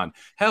this on.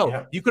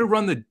 Hell, you could have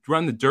run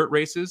the dirt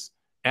races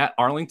at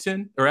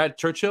Arlington or at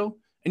Churchill,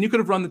 and you could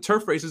have run the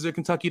turf races at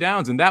Kentucky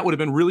Downs, and that would have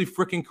been really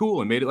freaking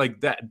cool and made it like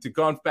that, to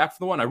gone back for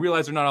the one. I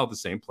realize they're not all at the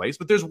same place,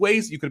 but there's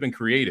ways you could have been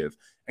creative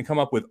and come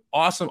up with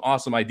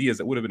awesome ideas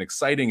that would have been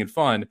exciting and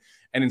fun.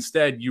 And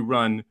instead you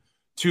run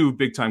 2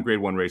 big-time grade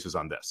 1 races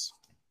on this.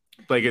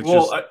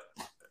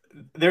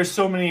 There's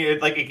so many,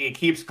 it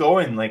keeps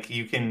going. We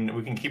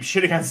can keep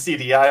shitting on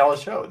CDI all the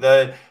show.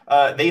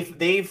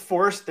 They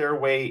forced their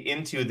way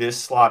into this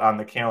slot on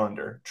the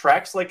calendar.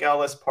 Tracks like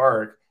Ellis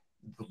Park,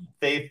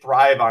 they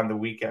thrive on the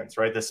weekends,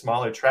 right? The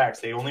smaller tracks,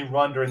 they only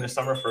run during the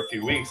summer for a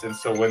few weeks. And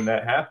so when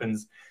that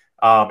happens,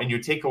 and you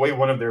take away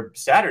one of their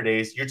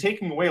Saturdays, you're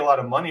taking away a lot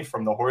of money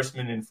from the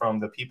horsemen and from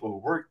the people who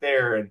work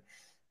there. And,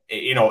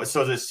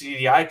 so the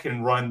CDI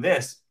can run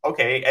this.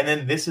 Okay. And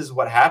then this is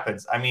what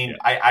happens. I mean,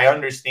 I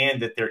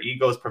understand that their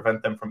egos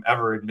prevent them from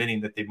ever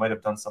admitting that they might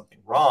have done something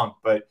wrong.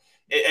 But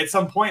at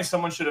some point,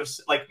 someone should have,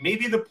 like,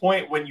 maybe the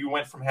point when you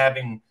went from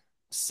having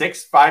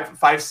six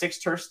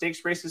turf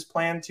stakes races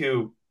planned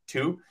to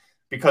 2,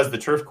 because the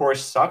turf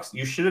course sucks,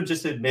 you should have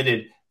just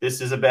admitted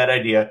this is a bad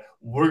idea.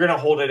 We're going to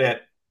hold it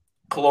at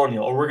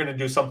Colonial, or we're going to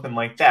do something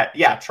like that.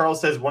 Yeah,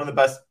 Charles says one of the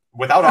best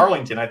without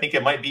Arlington. I think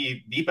it might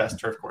be the best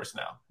turf course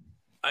now.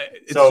 I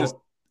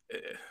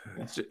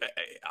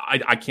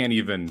can't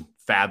even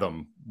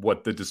fathom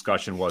what the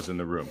discussion was in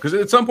the room, because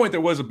at some point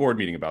there was a board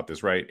meeting about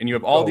this, right? And you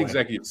have all the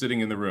executives sitting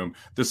in the room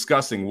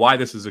discussing why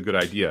this is a good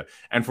idea,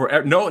 and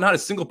for not a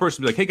single person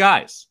to be like, "Hey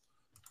guys,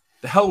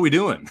 the hell are we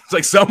doing?" It's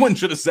like someone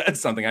should have said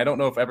something. I don't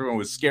know if everyone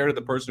was scared of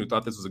the person who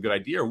thought this was a good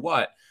idea or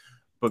what.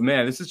 But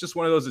man, this is just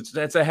one of those,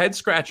 it's a head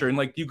scratcher. And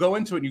like, you go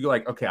into it and you go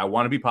like, okay, I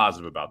want to be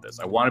positive about this.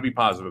 I want to be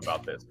positive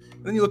about this.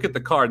 And then you look at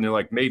the card and they're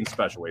like, maiden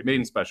special weight,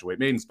 maiden special weight,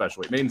 maiden special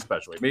weight, maiden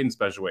special weight, maiden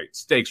special weight,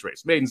 stakes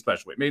race, maiden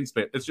special weight, maiden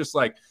special. It's just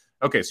like,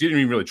 okay, so you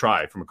didn't even really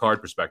try from a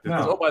card perspective.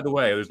 No. Oh, by the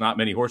way, there's not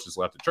many horses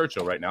left at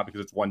Churchill right now because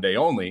it's one day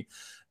only.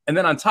 And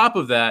then on top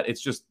of that,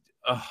 it's just,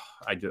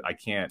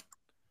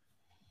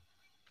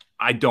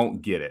 I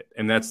don't get it.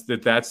 And that's the,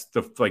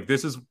 like,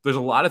 there's a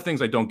lot of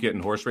things I don't get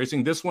in horse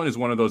racing. This one is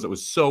one of those that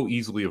was so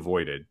easily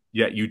avoided,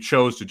 yet you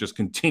chose to just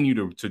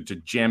continue to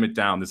jam it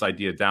down, this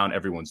idea down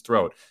everyone's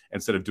throat,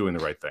 instead of doing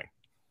the right thing.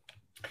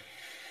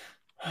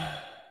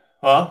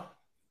 Well,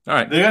 all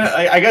right.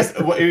 I guess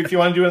if you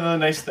want to do another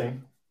nice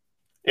thing,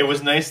 it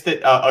was nice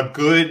that a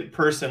good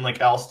person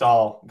like Al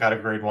Stahl got a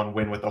grade 1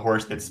 win with a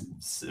horse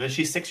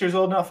she's 6 years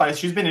old now? 5.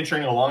 She's been in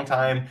training a long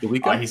time.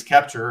 He's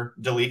kept her.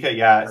 Delika,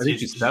 yeah. I think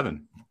she's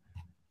 7.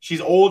 She's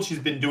old. She's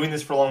been doing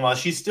this for a long while.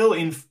 She's still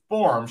in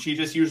form. She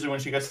just usually, when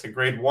she gets to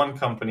grade 1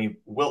 company,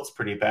 wilts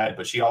pretty bad,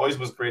 but she always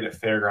was great at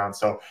fairground.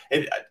 So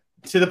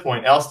to the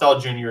point, Al Stahl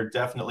Jr.,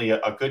 definitely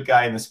a good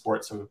guy in the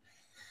sport. So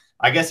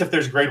I guess if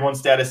there's grade 1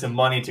 status and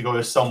money to go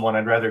to someone,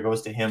 I'd rather it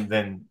goes to him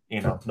than,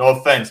 no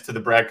offense to the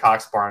Brad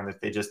Cox barn,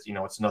 that they just,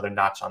 it's another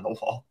notch on the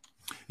wall.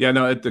 Yeah,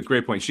 no, at the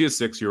great point. She is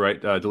 6. You're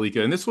right,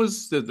 Delika. And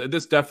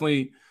this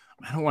definitely,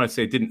 I don't want to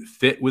say it didn't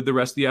fit with the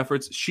rest of the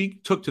efforts. She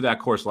took to that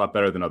course a lot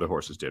better than other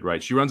horses did,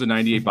 right? She runs a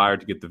 98 buyer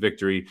to get the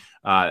victory.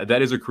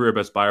 That is her career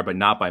best buyer, but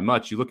not by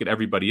much. You look at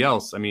everybody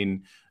else. I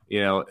mean,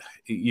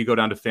 you go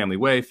down to Family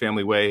Way.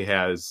 Family Way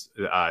has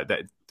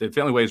the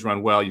Family Way has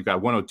run well. You've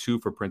got 102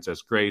 for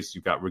Princess Grace.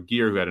 You've got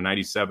Regier, who had a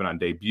 97 on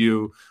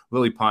debut.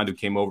 Lily Pond, who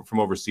came over from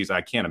overseas.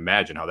 I can't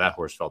imagine how that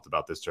horse felt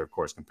about this turf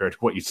course compared to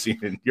what you've seen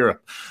in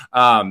Europe.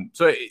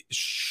 So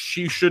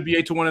she should be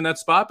 8-1 in that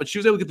spot, but she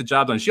was able to get the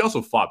job done. She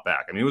also fought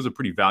back. I mean, it was a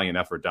pretty valiant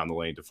effort down the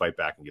lane to fight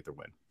back and get the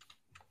win.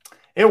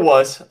 It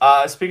was.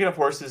 Speaking of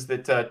horses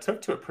that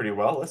took to it pretty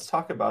well, let's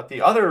talk about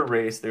the other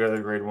race, the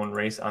other grade 1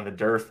 race on the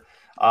Durf.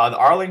 The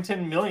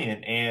Arlington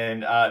Million.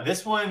 And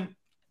this one,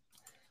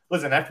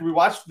 listen, after we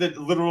watched the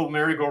literal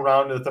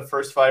merry-go-round of the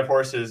first 5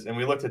 horses, and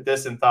we looked at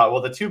this and thought,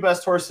 well, the 2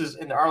 best horses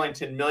in the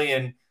Arlington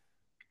Million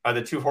are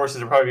the 2 horses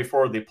that probably be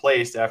forwardly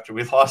placed after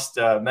we lost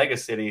Mega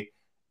City.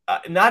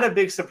 Not a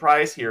big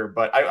surprise here,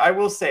 but I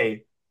will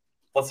say,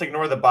 let's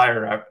ignore the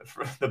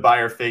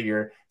buyer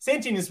figure.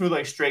 Santine and Smooth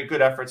Like Straight,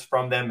 good efforts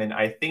from them, and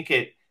I think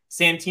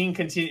Santine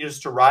continues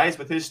to rise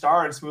with his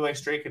star, and Smooth Like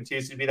Straight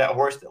continues to be that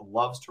horse that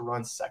loves to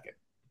run second.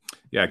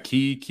 Yeah,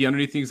 key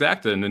underneath the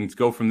exacta, and then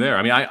go from there.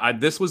 I mean, I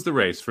this was the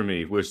race for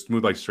me where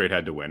Smooth Like Straight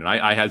had to win, and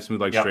I had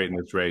Smooth Like Straight in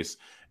this race.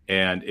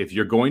 And if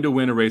you're going to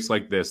win a race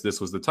like this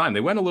was the time.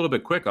 They went a little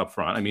bit quick up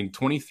front. I mean,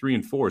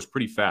 23-4 is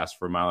pretty fast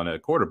for a mile and a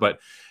quarter. But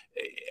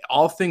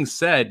all things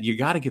said, you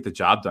got to get the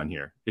job done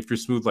here if you're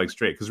Smooth Like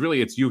Straight, because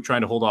really it's you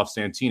trying to hold off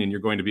Santine, and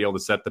you're going to be able to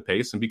set the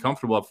pace and be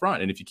comfortable up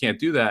front. And if you can't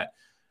do that,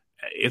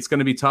 it's going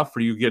to be tough for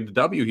you to get the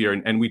W here.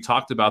 And we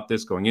talked about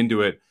this going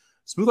into it.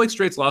 Smooth Like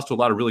Straight's lost to a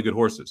lot of really good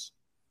horses.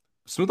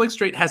 Smooth Like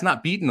Straight has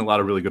not beaten a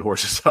lot of really good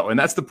horses, though. And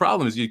that's the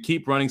problem, is you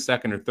keep running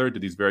second or third to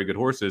these very good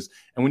horses.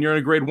 And when you're in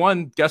a grade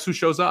 1, guess who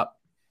shows up?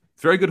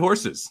 Very good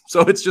horses.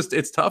 So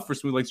it's tough for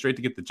Smooth Like Straight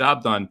to get the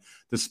job done,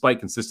 despite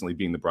consistently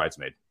being the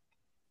bridesmaid.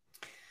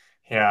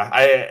 Yeah,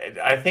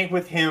 I think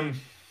with him,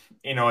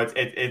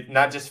 it's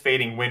not just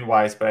fading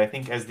win-wise, but I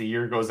think as the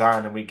year goes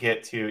on and we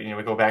get to,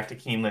 we go back to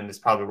Keeneland is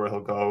probably where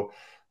he'll go.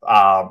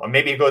 Or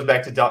maybe it goes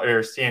back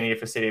to Stanley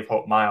for City of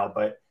Hope Mile,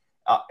 but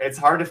it's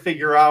hard to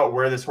figure out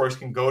where this horse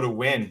can go to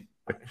win.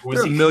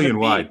 They're a million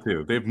wide,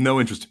 too. They have no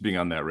interest in being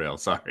on that rail.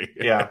 Sorry.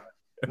 Yeah.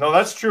 No,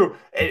 that's true.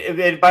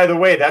 And by the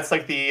way, that's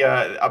like the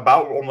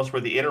about almost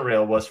where the inner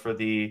rail was for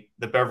the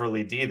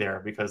Beverly D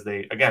there, because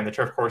the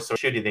turf course so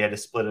shitty they had to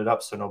split it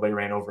up so nobody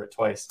ran over it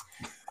twice.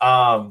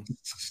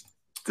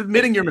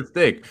 Admitting your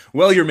mistake.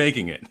 Well, you're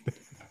making it.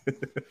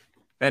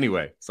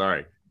 Anyway,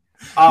 sorry.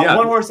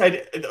 One horse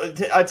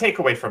I take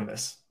away from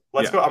this.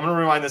 Let's go. I'm going to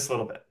rewind this a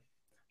little bit.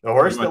 The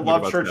horse that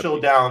loved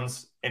Churchill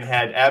Downs and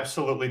had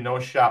absolutely no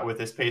shot with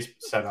his pace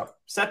setup.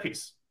 Set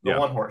piece, the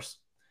one horse.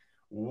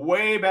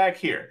 Way back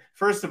here.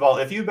 First of all,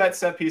 if you bet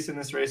set piece in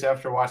this race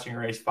after watching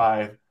race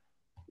 5,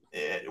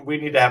 we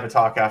need to have a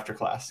talk after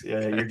class.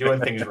 You're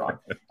doing things wrong.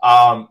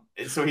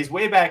 So he's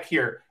way back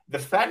here. The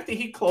fact that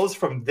he closed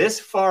from this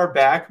far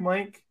back,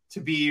 Mike,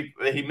 he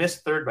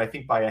missed third, I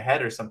think by a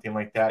head or something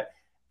like that.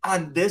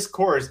 On this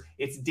course,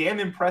 it's damn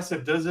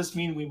impressive. Does this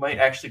mean we might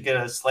actually get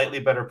a slightly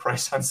better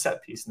price on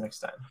set piece next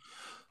time?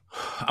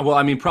 Well,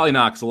 I mean, probably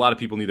not, because a lot of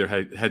people need their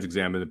heads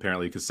examined,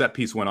 apparently, because set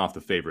piece went off the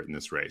favorite in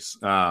this race,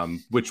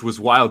 which was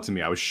wild to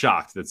me. I was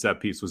shocked that set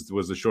piece was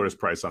the shortest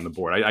price on the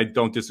board. I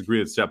don't disagree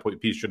that set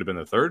piece should have been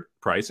the third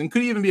price and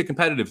could even be a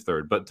competitive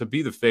third, but to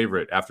be the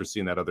favorite after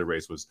seeing that other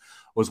race was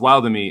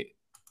wild to me.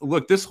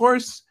 Look, this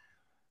horse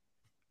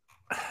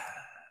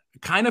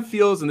kind of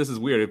feels, and this is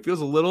weird, it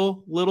feels a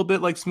little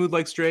bit like Smooth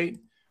Like Straight,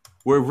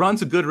 where it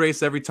runs a good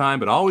race every time,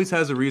 but always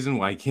has a reason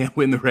why he can't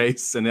win the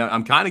race. And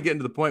I'm kind of getting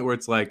to the point where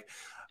it's like,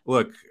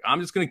 look, I'm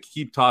just going to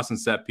keep tossing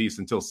set piece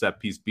until set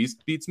piece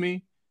beats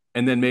me,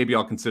 and then maybe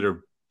I'll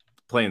consider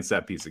playing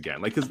set piece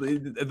again. Like, because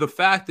the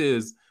fact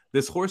is,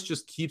 this horse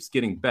just keeps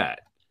getting bet.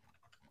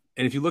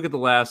 And if you look at the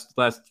last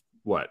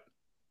what,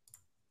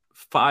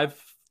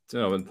 5?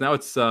 No, now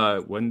it's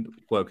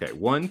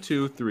 1,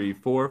 2, 3,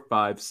 4,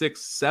 5,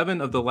 6,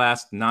 7 of the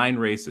last 9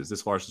 races this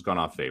horse has gone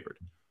off favored.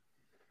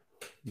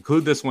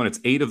 Include this one,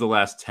 it's 8 of the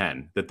last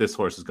 10 that this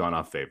horse has gone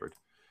off favored.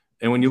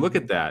 And when you look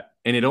at that,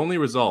 and it only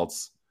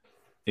results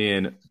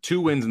in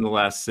 2 wins in the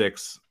last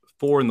 6,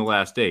 4 in the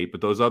last 8, but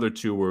those other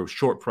 2 were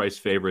short price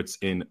favorites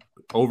in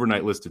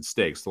overnight listed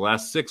stakes. The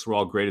last 6 were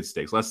all graded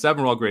stakes. Last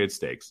 7 were all graded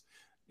stakes.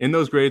 In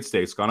those graded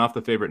stakes, gone off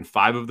the favorite in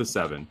 5 of the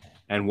 7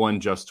 and won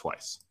just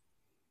twice.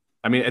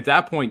 I mean, at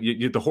that point,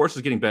 the horse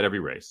is getting bet every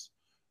race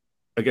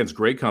against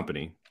great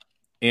company.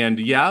 And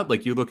yeah,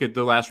 like you look at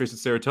the last race at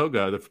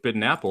Saratoga, the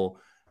Forbidden Apple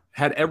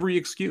had every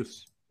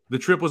excuse. The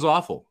trip was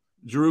awful.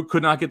 Giroux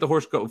could not get the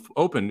horse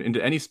open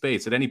into any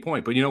space at any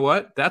point. But you know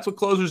what? That's what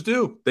closers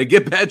do. They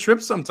get bad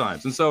trips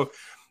sometimes. And so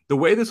the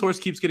way this horse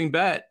keeps getting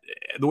bet,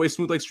 the way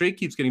Smooth Like Straight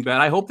keeps getting bet,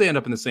 I hope they end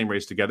up in the same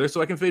race together so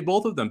I can fade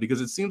both of them,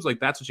 because it seems like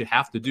that's what you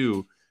have to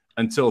do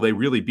until they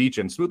really beat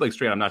you. And Smooth Like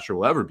Straight, I'm not sure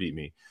will ever beat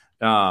me.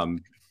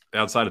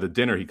 Outside of the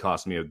dinner he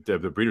cost me at the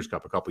Breeders'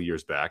 Cup a couple of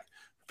years back,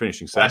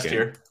 finishing second. Last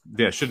year.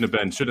 Yeah, shouldn't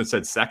have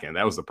said second.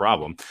 That was the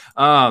problem.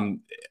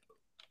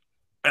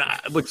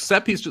 Look,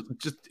 set piece,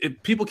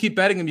 people keep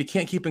betting him. You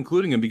can't keep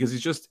including him because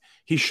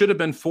he should have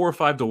been 4 or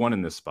 5 to 1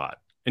 in this spot,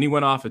 and he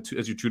went off as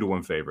your 2 to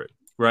 1 favorite,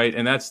 right?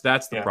 And that's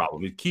the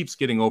problem. He keeps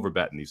getting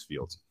overbet in these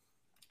fields.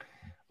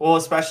 Well,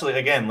 especially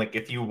again, like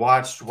if you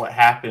watched what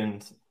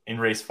happened in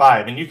race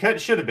 5, and you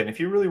should have been, if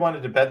you really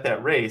wanted to bet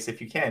that race,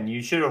 if you can,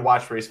 you should have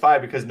watched race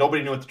 5, because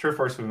nobody knew what the turf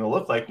horse was going to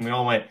look like. And we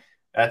all went,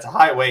 that's a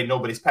highway,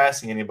 nobody's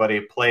passing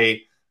anybody.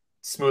 Play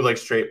Smooth Like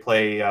Straight,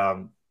 play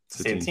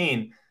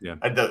Santine. Yeah,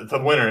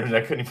 the winner, and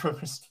I couldn't even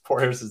remember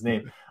poor horse's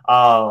name.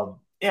 And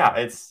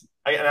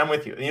I'm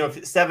with you. You know,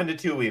 7 to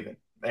 2 even,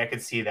 I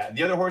could see that.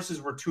 The other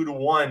horses were 2 to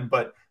 1,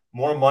 but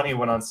more money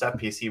went on set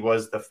piece. He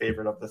was the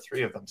favorite of the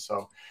 3 of them.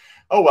 So,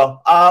 oh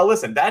well.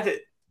 Listen,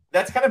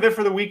 that's kind of it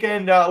for the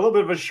weekend. A little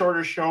bit of a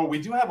shorter show. We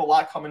do have a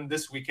lot coming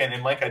this weekend.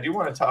 And Mike, I do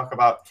want to talk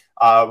about,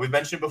 we've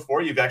mentioned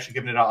before, you've actually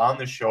given it out on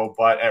the show,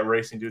 but at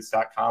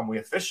racingdudes.com, we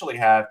officially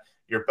have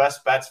your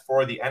best bets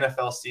for the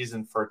NFL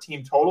season for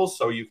team totals.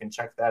 So you can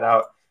check that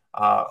out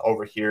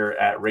over here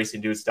at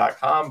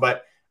racingdudes.com.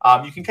 But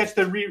you can catch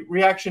the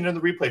reaction and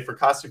the replay for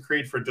Costa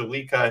Creed, for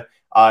Delica.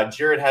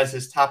 Jared has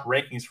his top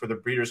rankings for the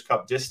Breeders'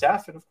 Cup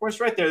Distaff. And of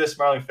course, right there, the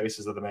smiling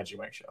faces of the Magic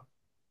Mike Show.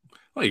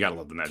 Well, you got to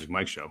love the Magic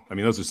Mike Show. I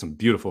mean, those are some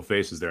beautiful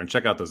faces there. And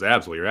check out those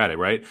abs while you're at it,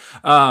 right?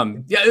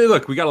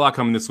 Look, we got a lot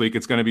coming this week.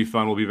 It's going to be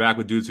fun. We'll be back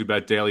with Dudes Who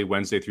Bet Daily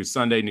Wednesday through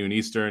Sunday, noon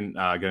Eastern.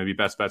 Going to be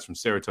best bets from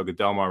Saratoga,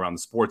 Del Mar, around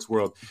the sports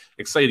world.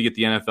 Excited to get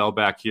the NFL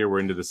back here. We're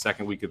into the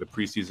second week of the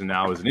preseason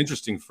now. It was an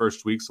interesting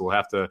first week, so we'll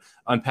have to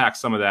unpack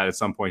some of that at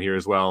some point here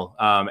as well.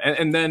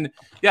 And then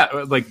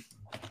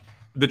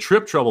the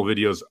trip trouble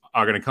videos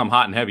are going to come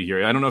hot and heavy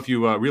here. I don't know if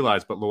you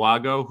realize, but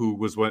Luago, who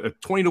was a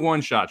 20 to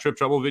 1 shot trip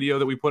trouble video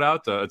that we put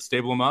out to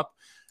stable him up,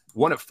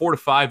 won at 4 to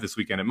 5 this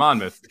weekend at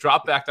Monmouth,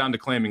 dropped back down to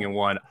claiming and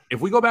won.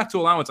 If we go back to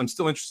allowance, I'm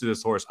still interested in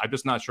this horse. I'm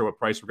just not sure what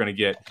price we're going to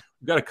get.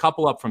 We've got a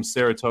couple up from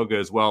Saratoga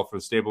as well for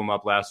the stable him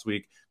up last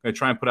week. Going to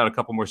try and put out a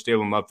couple more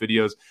stable him up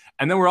videos.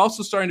 And then we're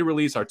also starting to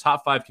release our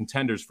top 5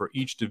 contenders for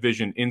each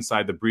division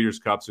inside the Breeders'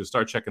 Cup. So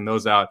start checking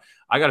those out.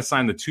 I got to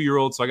sign the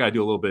 2-year-old, so I got to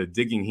do a little bit of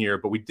digging here.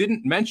 But we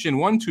didn't mention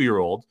one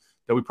 2-year-old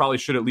that we probably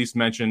should at least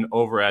mention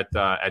over at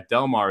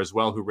Del Mar as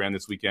well, who ran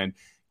this weekend.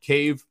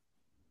 Cave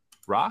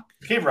Rock.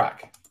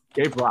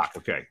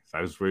 Okay.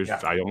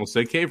 I almost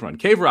said Cave Run.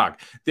 Cave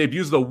Rock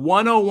debuts the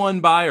 101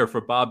 buyer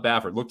for Bob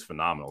Baffert. Looked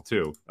phenomenal,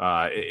 too.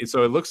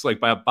 So it looks like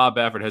Bob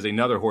Baffert has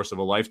another horse of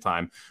a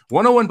lifetime.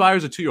 101 buyer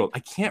is a 2-year-old. I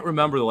can't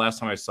remember the last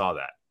time I saw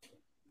that.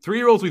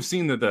 3-year-olds, we've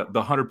seen the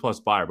 100-plus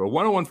buyer, but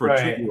 101 for a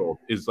 2-year-old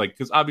is like,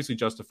 because obviously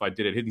Justified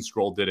did it. Hidden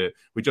Scroll did it.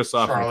 We just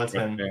saw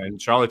Charlatan.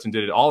 And Charlatan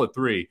did it all at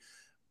 3.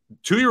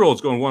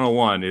 2-year-olds going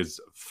 101 is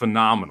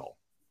phenomenal.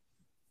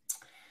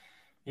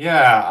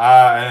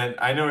 Yeah, and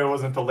I know it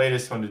wasn't the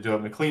latest one to do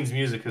it. McLean's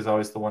Music is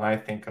always the one I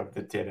think of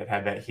that did it.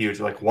 Had that huge,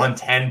 like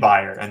 110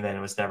 buyer, and then it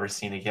was never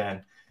seen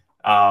again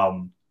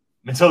um,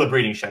 until the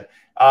breeding shed.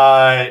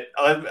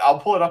 I'll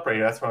pull it up right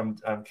here. That's why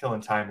I'm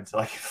killing time until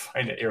I can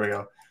find it. Here we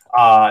go.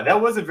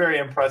 That was a very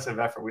impressive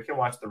effort. We can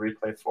watch the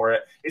replay for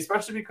it,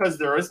 especially because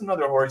there is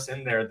another horse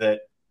in there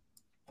that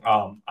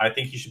I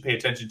think you should pay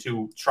attention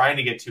to, trying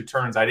to get 2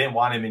 turns. I didn't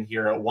want him in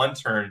here at 1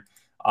 turn.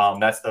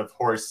 That's the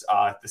horse,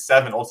 the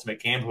 7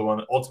 Ultimate Game,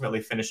 who ultimately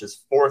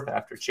finishes 4th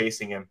after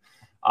chasing him.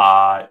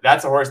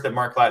 That's a horse that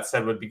Mark Latt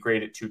said would be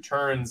great at 2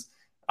 turns.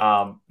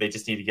 They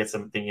just need to get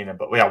something in it.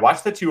 But yeah,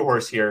 watch the 2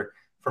 horse here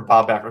for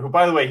Bob Baffert, who,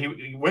 by the way,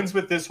 he wins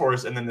with this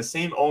horse, and then the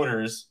same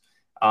owners,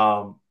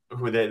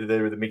 who they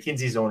were the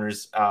McKinsey's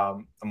owners,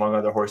 among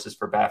other horses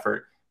for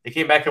Baffert. They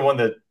came back and won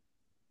the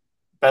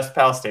Best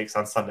Pal Stakes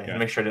on Sunday. Yeah.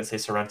 Make sure I didn't say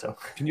Sorrento.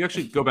 Can you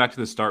actually go back to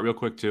the start real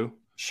quick too?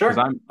 Sure.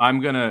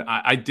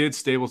 I did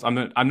stable.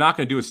 I'm not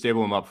gonna do a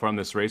stable him up from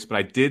this race, but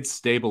I did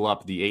stable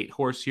up the 8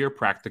 horse here.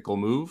 Practical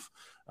Move.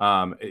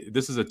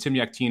 This is a Tim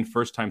Yaktine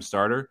first time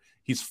starter.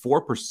 He's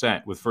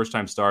 4% with first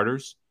time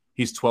starters.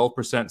 He's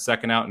 12%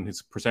 second out, and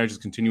his percentages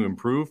continue to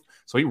improve.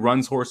 So he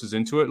runs horses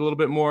into it a little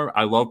bit more.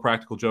 I love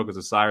Practical Joke as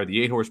a sire.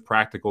 The 8 horse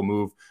Practical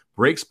Move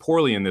breaks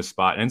poorly in this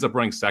spot, ends up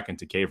running second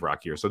to Cave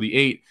Rock here. So the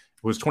 8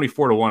 was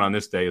 24-1 on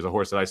this day, is a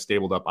horse that I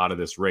stabled up out of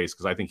this race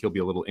because I think he'll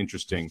be a little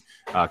interesting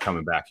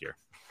coming back here.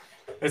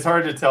 It's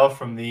hard to tell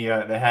from the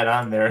head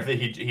on there that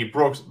he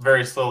broke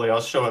very slowly.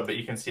 I'll show it, but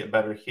you can see it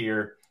better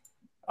here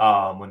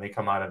when they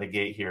come out of the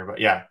gate here. But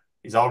yeah,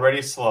 he's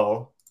already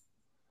slow.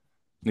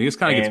 He just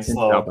kind of gets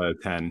slow out by a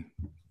 10.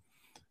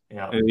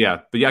 Yeah,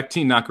 but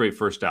Yaktine not great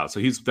first out. So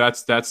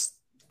that's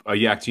a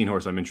Yaktine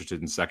horse I'm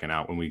interested in second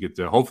out when we get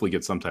to hopefully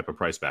get some type of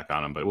price back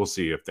on him. But we'll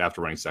see if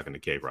after running second to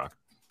Cave Rock.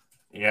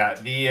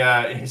 Yeah,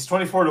 he's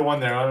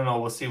 24-1 there. I don't know.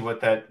 We'll see what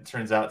that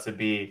turns out to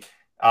be.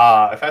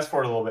 Fast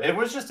forward a little bit.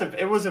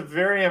 It was a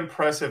very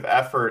impressive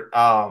effort.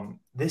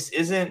 This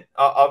isn't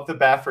of the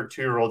Baffert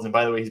 2-year-olds, and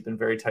by the way, he's been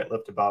very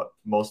tight-lipped about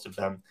most of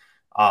them.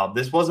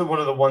 This wasn't one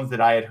of the ones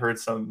that I had heard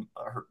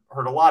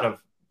a lot of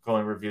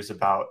glowing reviews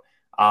about.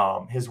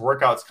 His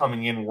workouts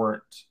coming in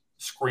weren't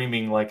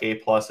screaming like A+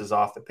 is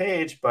off the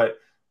page, but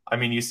I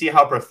mean, you see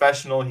how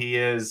professional he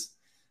is.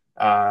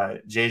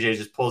 JJ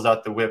just pulls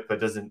out the whip, but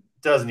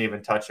doesn't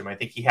even touch him. I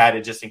think he had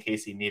it just in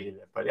case he needed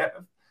it. But yeah,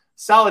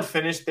 solid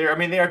finish there. I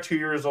mean, they are 2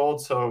 years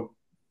old, so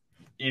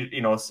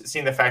you know,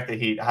 seeing the fact that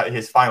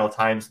his final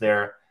times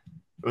there,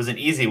 it was an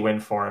easy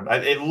win for him.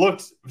 It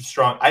looked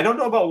strong. I don't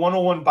know about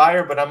 101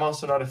 buyer, but I'm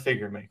also not a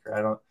figure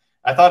maker.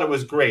 I thought it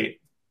was great.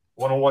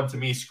 101 to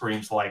me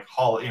screams like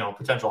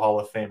potential Hall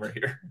of Famer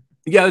here.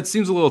 Yeah, it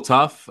seems a little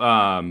tough.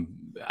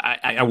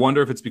 I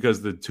wonder if it's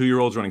because the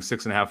 2-year-old's running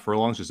 6.5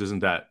 furlongs just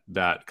isn't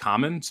that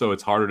common, so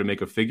it's harder to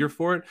make a figure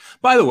for it.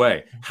 By the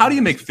way, how do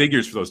you make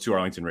figures for those 2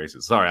 Arlington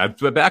races? Sorry, I'm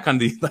back on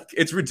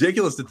it's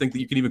ridiculous to think that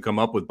you can even come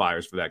up with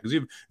buyers for that because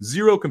you have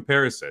zero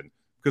comparison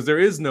because there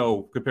is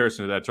no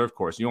comparison to that turf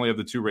course. You only have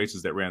the 2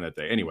 races that ran that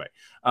day. Anyway,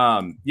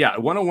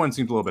 101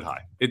 seemed a little bit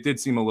high. It did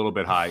seem a little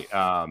bit high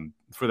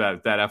for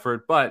that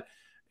effort, but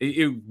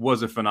it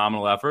was a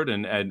phenomenal effort,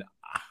 and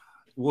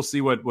we'll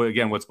see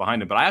what's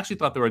behind it. But I actually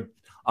thought there were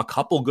a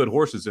couple good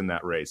horses in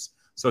that race.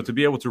 So to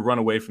be able to run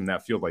away from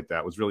that field like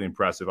that was really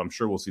impressive. I'm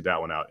sure we'll see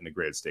that one out in the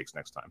graded stakes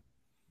next time.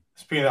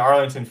 Speaking of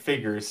Arlington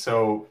figures,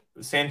 so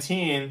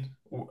Santine,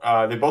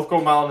 they both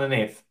go mile and an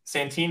eighth.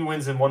 Santine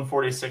wins in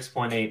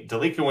 146.8.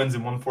 Dalika wins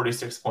in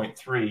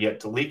 146.3, yet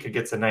Dalika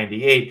gets a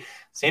 98.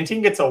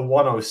 Santine gets a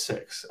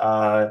 106.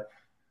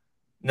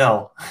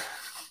 No.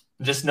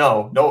 Just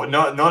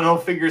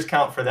no figures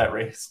count for that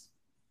race.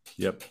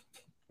 Yep.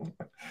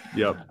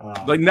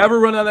 Like never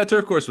run on that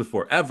turf course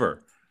before,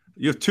 ever.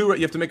 You have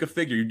to make a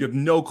figure. You have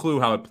no clue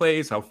how it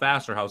plays, how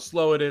fast or how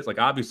slow it is. Like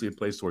obviously it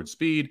plays towards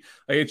speed.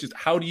 Like, it's just,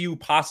 how do you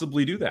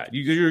possibly do that?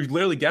 You're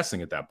literally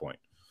guessing at that point.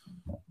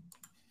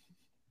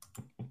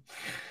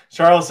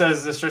 Charles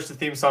says, "This stretch the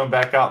theme song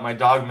back out. My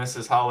dog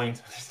misses howling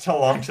too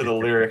long to the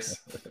lyrics."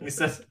 He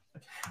says,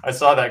 I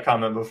saw that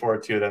comment before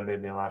too. That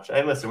made me laugh.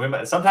 Hey,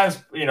 listen,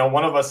 sometimes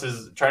one of us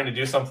is trying to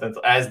do something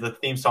as the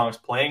theme song's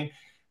playing.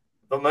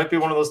 It might be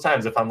one of those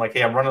times if I'm like,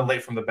 hey, I'm running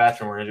late from the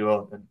bathroom. We're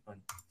going to do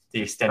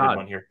the extended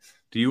one here.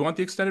 Do you want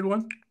the extended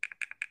one?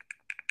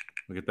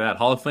 Look at that.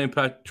 Hall of Fame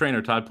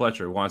trainer Todd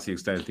Pletcher wants the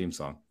extended theme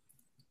song.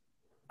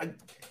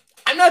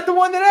 I'm not the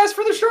one that asked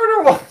for the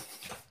shorter one.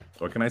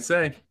 What can I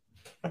say?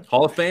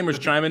 Hall of Famers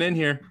chiming in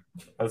here.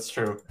 That's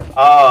true.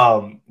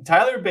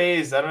 Tyler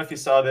Bays, I don't know if you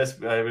saw this,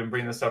 but I've been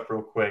bringing this up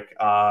real quick.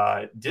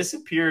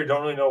 Disappeared.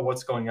 Don't really know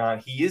what's going on.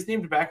 He is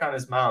named back on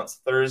his mounts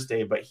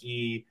Thursday, but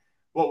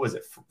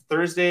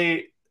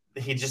Thursday,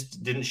 he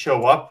just didn't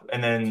show up.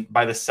 And then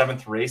by the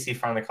 7th race, he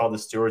finally called the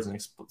stewards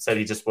and said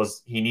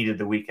he needed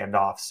the weekend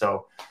off.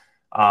 So,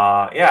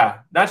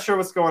 not sure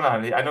what's going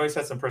on. I know he's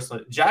had some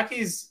personal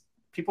jockeys,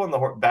 people on the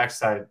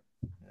backside,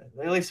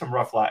 they live some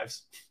rough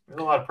lives.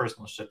 There's a lot of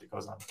personal shit that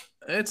goes on.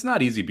 It's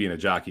not easy being a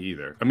jockey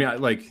either. I mean,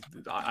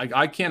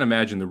 I can't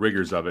imagine the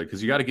rigors of it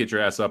because you got to get your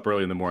ass up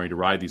early in the morning to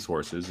ride these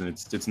horses, and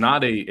it's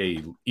not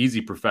a easy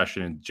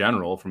profession in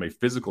general from a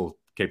physical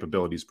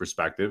capabilities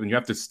perspective, and you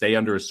have to stay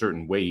under a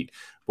certain weight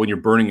when you're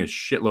burning a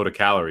shitload of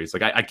calories.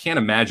 Like I can't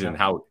imagine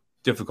how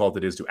difficult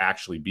it is to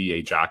actually be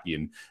a jockey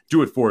and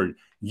do it for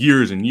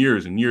years and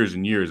years and years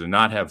and years and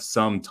not have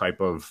some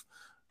type of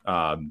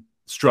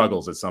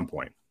struggles at some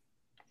point.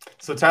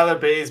 So Tyler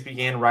Bays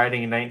began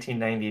riding in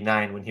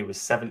 1999 when he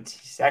was 17,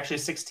 actually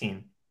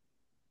 16.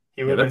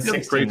 He would have been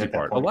 16 crazy at that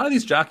part. point. A lot of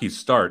these jockeys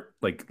start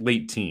like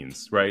late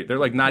teens, right? They're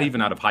like not even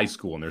out of high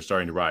school and they're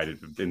starting to ride at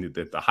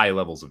the high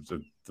levels of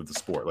the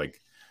sport. Like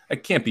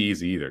it can't be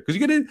easy either.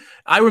 Because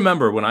I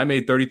remember when I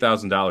made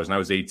 $30,000 and I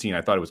was 18,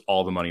 I thought it was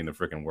all the money in the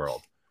freaking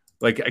world.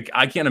 Like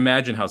I can't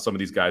imagine how some of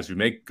these guys who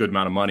make a good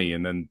amount of money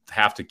and then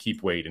have to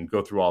keep weight and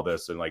go through all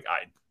this and like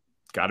I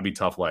got to be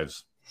tough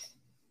lives.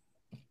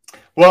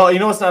 Well, you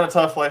know, it's not a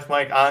tough life,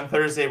 Mike. On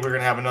Thursday, we're going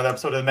to have another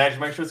episode of the Magic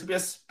Mike Show. It's going to be a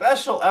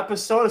special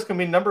episode. It's going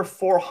to be number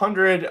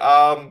 400.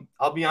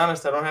 I'll be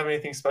honest, I don't have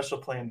anything special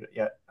planned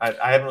yet.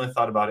 I haven't really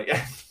thought about it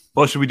yet.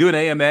 Well, should we do an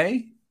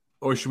AMA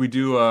or should we do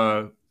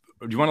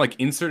you want to like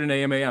insert an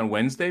AMA on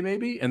Wednesday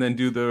maybe and then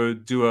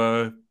do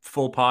a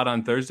full pod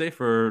on Thursday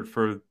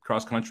for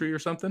cross country or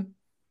something?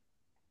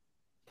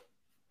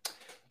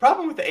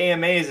 Problem with the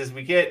AMAs is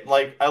we get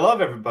like, I love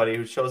everybody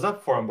who shows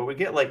up for them, but we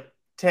get like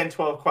 10,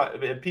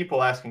 12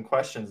 people asking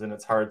questions, and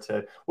it's hard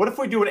to. What if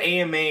we do an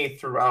AMA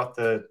throughout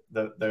the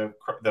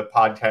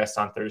podcast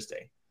on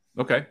Thursday?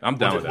 Okay, I'm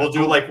down with that. We'll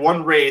do like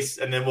one race,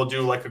 and then we'll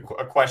do like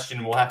a question,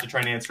 and we'll have to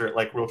try and answer it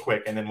like real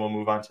quick, and then we'll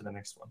move on to the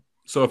next one.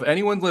 So if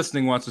anyone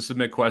listening wants to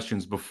submit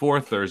questions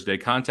before Thursday,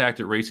 contact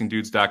at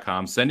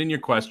racingdudes.com. Send in your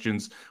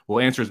questions.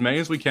 We'll answer as many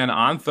as we can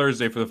on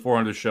Thursday for the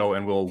 400 show,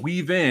 and we'll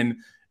weave in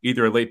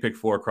either a late pick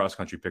 4 or cross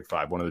country pick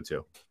 5, one of the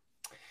two.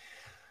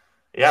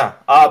 Yeah.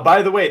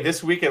 By the way,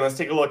 this weekend, let's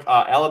take a look.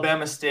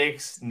 Alabama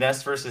Stakes,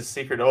 Ness versus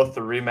Secret Oath, the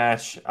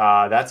rematch.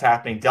 That's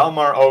happening. Del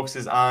Mar Oaks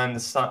is on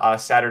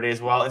Saturday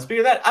as well. And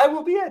speaking of that, I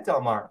will be at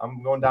Del Mar.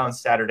 I'm going down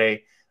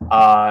Saturday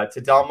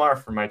to Del Mar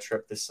for my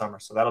trip this summer.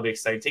 So that'll be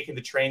exciting. Taking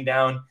the train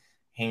down,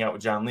 hang out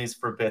with John Lees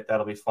for a bit.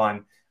 That'll be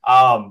fun.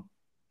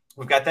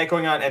 We've got that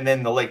going on. And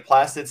then the Lake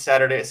Placid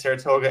Saturday at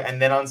Saratoga.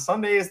 And then on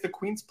Sunday is the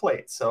Queen's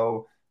Plate.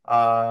 So,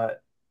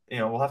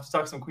 we'll have to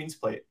talk some Queen's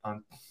Plate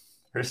on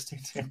Thursday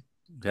too.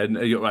 I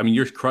mean,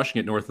 you're crushing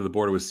it north of the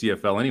border with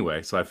CFL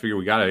anyway, so I figure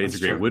we got to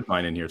integrate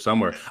Woodbine in here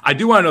somewhere. I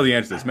do want to know the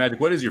answer to this. Magic,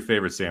 what is your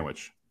favorite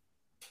sandwich?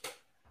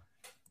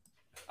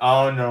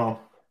 Oh, no.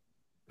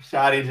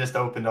 Shadi just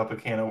opened up a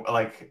can of,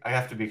 I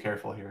have to be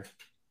careful here.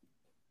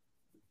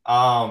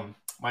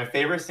 My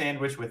favorite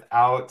sandwich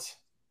without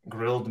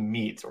grilled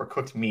meat or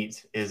cooked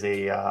meat is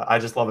I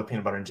just love a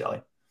peanut butter and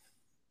jelly.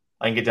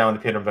 I can get down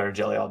with the peanut butter and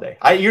jelly all day.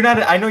 I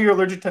know you're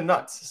allergic to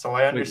nuts, so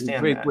I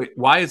understand that. Wait.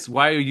 Why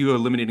are you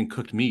eliminating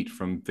cooked meat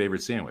from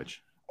favorite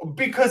sandwich?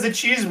 Because a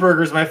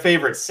cheeseburger is my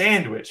favorite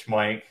sandwich,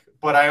 Mike.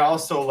 But I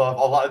also love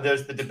a lot.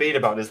 There's the debate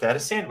about is that a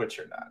sandwich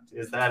or not?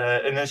 Is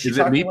that is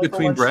it meat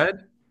between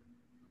bread?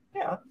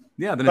 Yeah.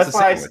 Yeah, then it's a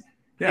sandwich.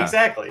 Yeah.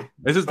 Exactly.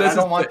 I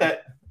don't want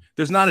that.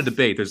 There's not a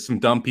debate. There's some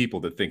dumb people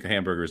that think a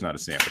hamburger is not a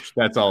sandwich.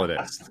 That's all it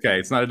is. Okay,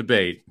 it's not a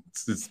debate.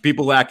 It's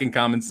people lacking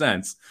common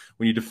sense.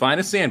 When you define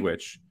a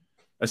sandwich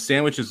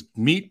is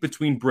meat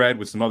between bread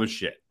with some other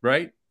shit,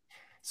 right?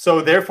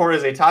 So therefore,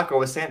 is a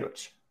taco a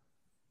sandwich?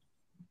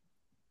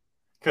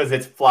 Because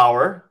it's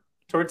flour,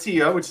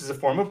 tortilla, which is a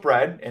form of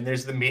bread, and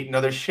there's the meat and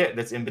other shit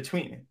that's in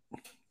between.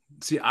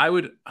 See, I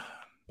would.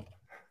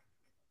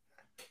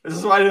 This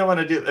is why I didn't want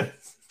to do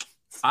this.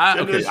 I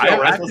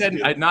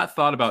had not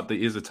thought about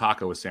is a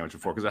taco a sandwich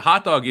before, because a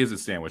hot dog is a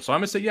sandwich. So I'm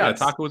gonna say, yes.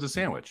 A taco is a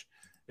sandwich.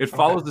 It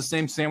follows the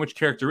same sandwich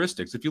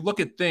characteristics. If you look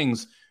at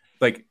things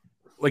like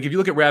if you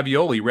look at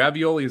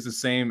ravioli is the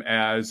same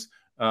as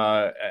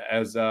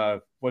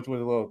what's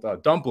with a little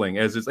dumpling.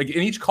 As it's like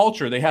in each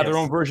culture they have their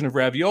own version of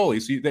ravioli,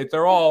 so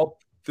they're all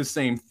the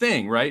same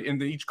thing, right?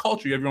 In each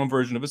culture you have your own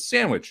version of a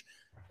sandwich,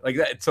 like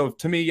that. So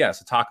to me,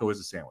 yes, a taco is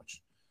a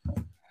sandwich.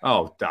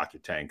 Oh, Dr.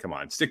 Tang, come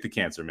on, stick to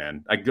cancer,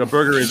 man. A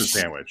burger is a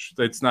sandwich.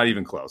 It's not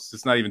even close.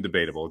 It's not even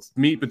debatable. It's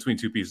meat between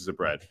two pieces of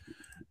bread.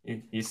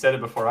 You said it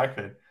before I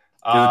could.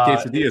 A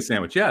quesadilla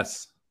sandwich,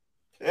 yes.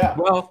 Yeah.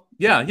 Well,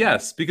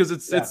 yes, because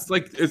it's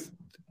like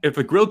if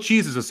a grilled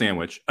cheese is a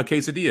sandwich, a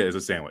quesadilla is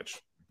a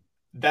sandwich.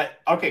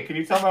 Okay? Can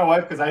you tell my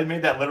wife, because I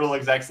made that literal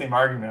exact same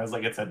argument. I was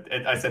like, I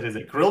said, is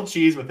it grilled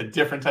cheese with a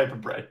different type of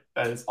bread?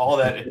 That is all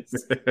that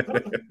is.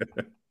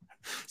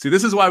 See,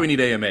 this is why we need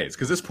AMAs,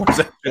 because this part's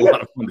actually a lot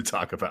of fun to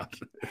talk about.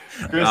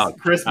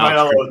 Chris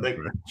Maella,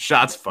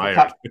 shots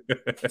fired.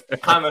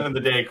 Comment of the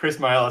day: Chris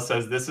Maella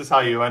says, "This is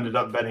how you ended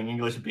up betting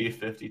English beef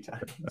 50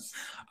 times."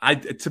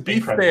 To be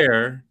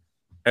fair,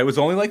 it was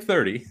only like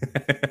 30.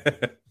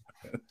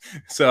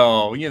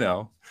 So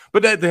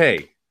but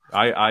hey.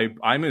 I'm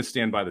going to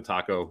stand by the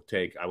taco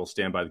take. I will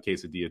stand by the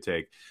quesadilla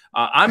take.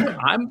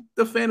 I'm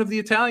the fan of the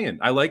Italian.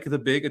 I like the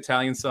big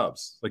Italian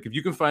subs. Like if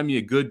you can find me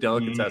a good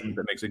delicatessen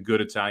that makes a good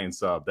Italian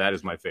sub, that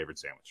is my favorite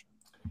sandwich.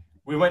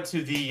 We went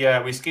to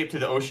we escaped to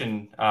the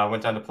ocean,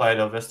 went down to Playa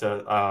del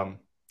Vista,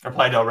 or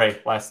Playa del Rey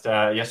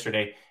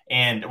yesterday,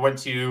 and went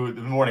to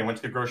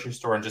the grocery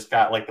store and just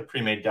got like the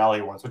pre-made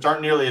deli ones, which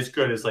aren't nearly as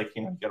good as like,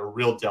 you get a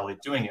real deli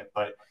doing it.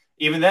 But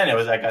even then it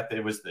was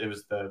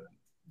the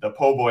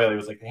po' boy. It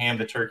was like the ham,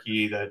 the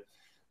turkey,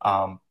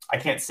 I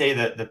can't say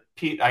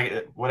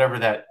whatever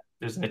that,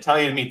 there's an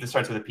Italian meat that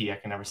starts with a P. I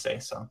can never say.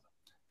 So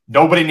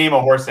nobody name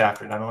a horse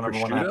after it. I don't ever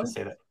want to have to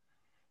say that.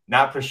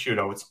 Not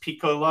prosciutto. It's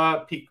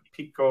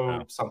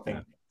pico something.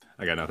 Yeah.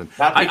 I got nothing.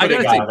 Not pico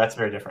de gallo. That's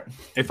very different.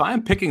 If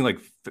I'm picking, like,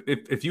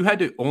 if you had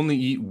to only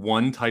eat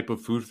one type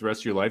of food for the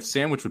rest of your life,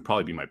 sandwich would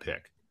probably be my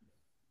pick.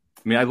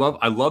 I mean, I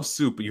love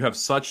soup, but you have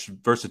such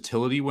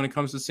versatility when it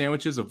comes to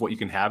sandwiches of what you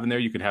can have in there.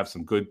 You can have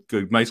some good,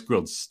 nice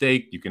grilled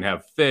steak. You can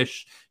have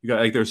fish. You got,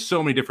 like, there's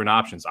so many different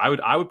options. I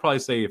would probably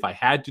say if I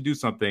had to do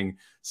something,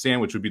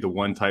 sandwich would be the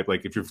one type.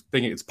 Like if you're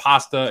thinking it's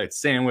pasta, it's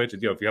sandwich.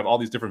 If you have all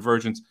these different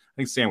versions, I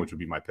think sandwich would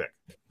be my pick.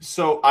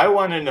 So I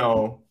want to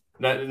know,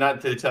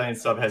 not the Italian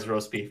sub has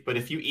roast beef, but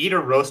if you eat a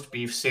roast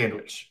beef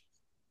sandwich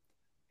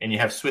and you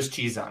have Swiss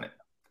cheese on it,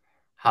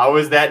 how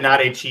is that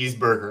not a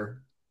cheeseburger?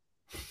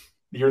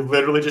 You're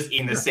literally just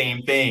eating the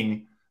same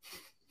thing.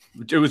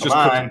 It was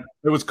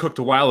it was cooked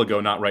a while ago,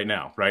 not right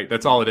now, right?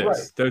 That's all it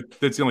is. Right.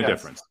 That's the only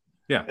difference.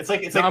 Yeah. It's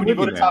like when you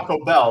go to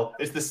Taco Bell,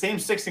 it's the same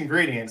 6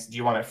 ingredients. Do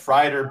you want it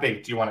fried or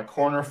baked? Do you want it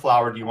corn or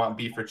flour? Do you want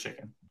beef or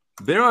chicken?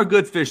 There are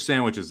good fish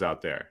sandwiches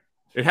out there.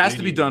 It has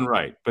to be done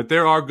right, but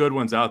there are good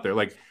ones out there.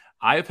 Like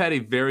I've had a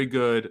very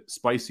good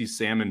spicy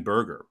salmon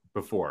burger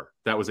before.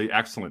 That was an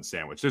excellent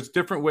sandwich. There's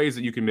different ways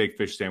that you can make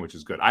fish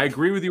sandwiches good. I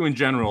agree with you in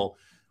general.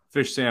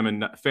 Fish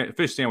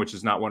sandwich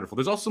is not wonderful.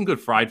 There's also some good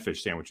fried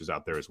fish sandwiches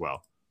out there as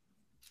well.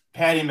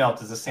 Patty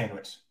melt is a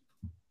sandwich.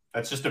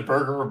 That's just a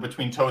burger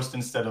between toast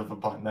instead of a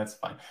bun. That's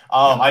fine.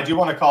 I do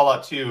want to call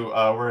out too.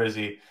 Where is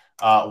he?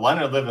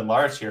 Leonard Living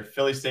Large here.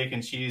 Philly steak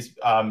and cheese,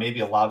 maybe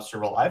a lobster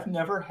roll. I've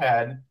never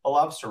had a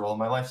lobster roll in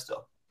my life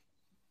still.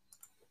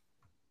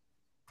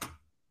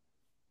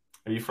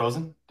 Are you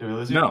frozen? Did we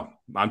lose you? No,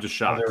 I'm just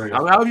shocked.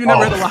 How have you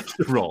never had a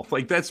lobster roll?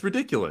 Like, that's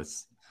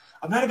ridiculous.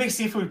 I'm not a big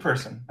seafood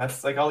person.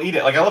 That's like, I'll eat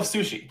it. Like, I love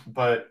sushi,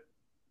 but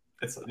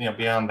it's,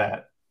 beyond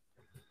that.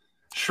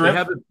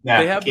 Shrimp.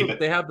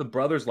 They have the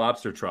Brothers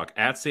Lobster Truck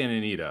at Santa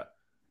Anita,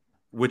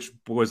 which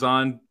was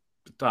on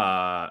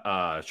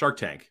Shark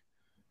Tank.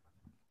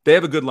 They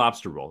have a good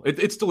lobster roll.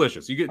 It's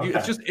delicious.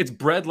 It's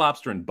bread,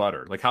 lobster, and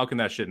butter. Like, how can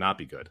that shit not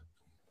be good?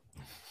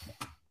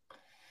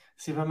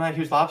 See, but I'm not a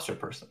huge lobster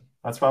person.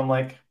 That's why I'm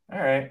like, all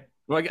right.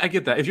 Well, I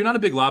get that. If you're not a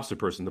big lobster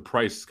person, the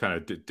price kind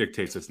of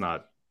dictates it's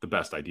not the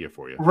best idea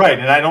for you. Right.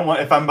 And I don't want,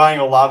 if I'm buying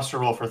a lobster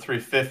roll for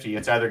 $3.50,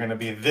 it's either going to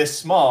be this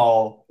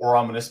small or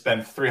I'm going to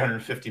spend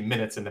 350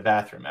 minutes in the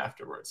bathroom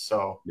afterwards.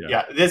 So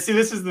this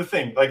is the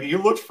thing. Like, you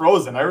looked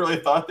frozen. I really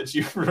thought that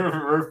you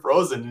were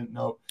frozen.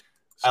 No,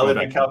 I live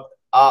in California.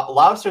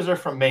 Lobsters are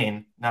from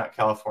Maine, not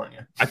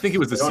California. I think it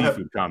was the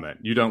seafood comment.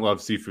 You don't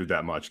love seafood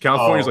that much.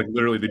 California is like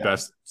literally the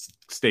best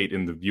state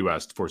in the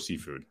U.S. for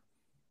seafood.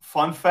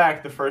 Fun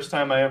fact, the first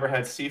time I ever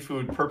had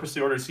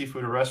purposely ordered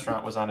seafood at a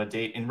restaurant was on a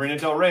date in Marina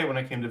Del Rey when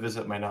I came to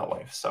visit my now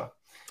wife. So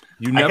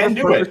you never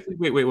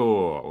Wait,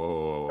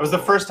 whoa. It was the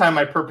first time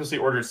I purposely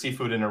ordered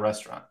seafood in a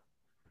restaurant.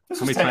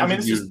 How many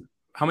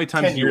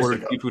times did you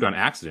order seafood on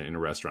accident in a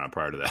restaurant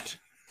prior to that?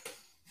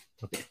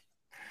 Okay.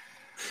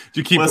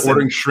 Do you keep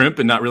ordering shrimp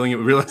and not really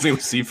realizing it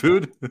was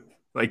seafood?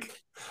 Like,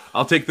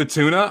 I'll take the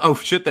tuna. Oh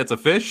shit, that's a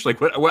fish. Like,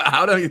 what?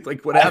 How do you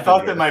like? What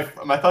happened?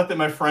 I thought that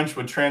my French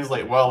would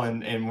translate well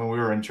in when we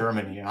were in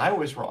Germany, and I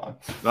was wrong.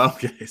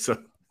 Okay, so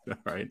all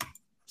right.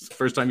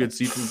 First time you had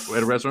seafood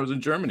at a restaurant was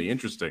in Germany.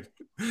 Interesting.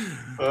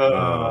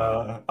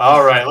 All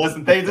right,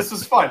 listen, this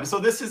was fun. So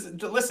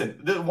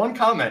the one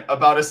comment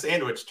about a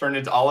sandwich turned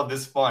into all of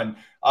this fun.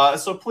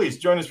 So please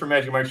join us for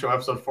Magic Mike Show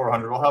episode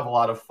 400. We'll have a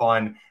lot of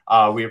fun.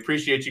 We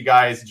appreciate you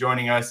guys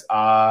joining us.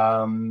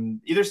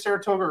 Either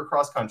Saratoga or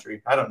cross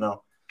country. I don't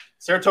know.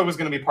 Saratoga is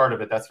going to be part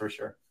of it. That's for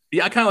sure.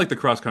 Yeah, I kind of like the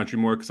cross country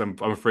more because I'm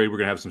afraid we're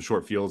going to have some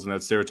short fields in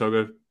that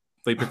Saratoga.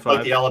 Late pick 5.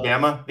 Like the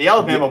Alabama. The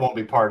Alabama won't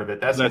be part of it.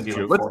 That's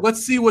true.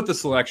 Let's see what the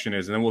selection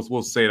is, and then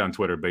we'll say it on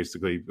Twitter,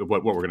 basically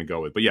what we're going to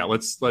go with. But yeah,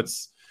 let's.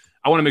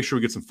 I want to make sure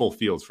we get some full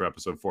fields for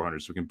episode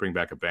 400, so we can bring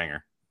back a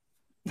banger.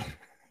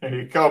 There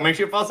you go. Make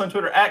sure you follow us on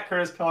Twitter at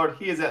Curtis Collard.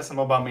 He is at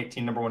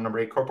SumObama18, number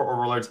 8, Corporate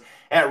Overlords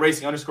at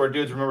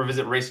Racing_Dudes. Remember,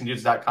 visit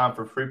racingdudes.com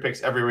for free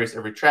picks every race,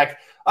 every track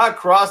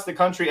across the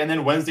country. And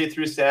then Wednesday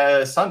through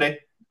Sunday,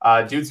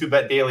 Dudes Who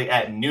Bet Daily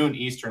at noon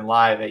Eastern,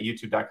 live at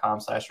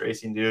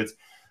youtube.com/racingdudes.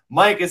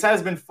 Mike, it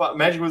has been fun.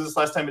 Magic was this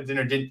last time at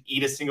dinner, didn't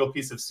eat a single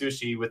piece of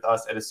sushi with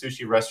us at a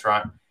sushi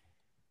restaurant.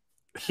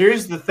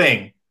 Here's the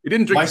thing. He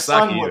didn't drink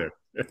sake either.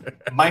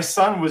 My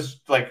son was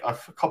like a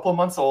couple of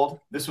months old.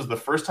 This was the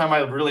first time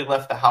I really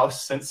left the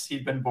house since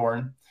he'd been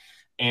born.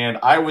 And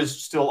I was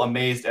still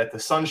amazed at the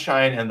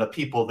sunshine and the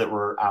people that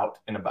were out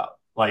and about.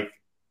 Like,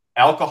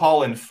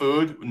 alcohol and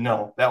food,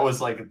 no. That was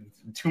like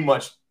too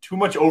much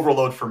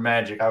overload for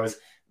Magic.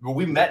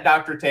 We met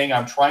Dr. Tang.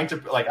 I'm trying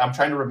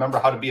to remember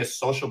how to be a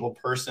sociable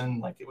person.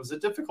 Like, it was a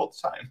difficult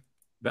time.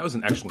 That was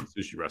an excellent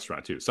sushi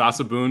restaurant too.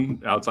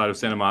 Sasabun outside of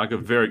Santa Monica,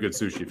 very good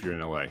sushi if you're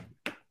in LA.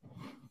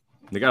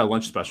 They got a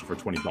lunch special for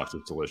 $20.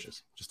 It's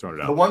delicious. Just throwing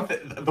it out.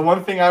 The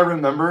one thing I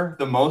remember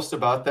the most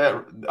about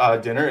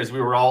that dinner is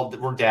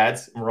we're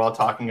dads and we're all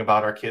talking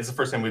about our kids. The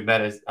first time we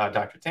met is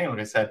Dr. Tang, like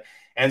I said.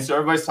 And so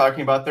everybody's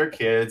talking about their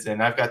kids,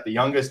 and I've got the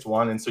youngest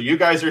one. And so you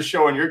guys are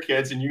showing your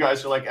kids, and you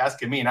guys are like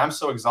asking me, and I'm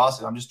so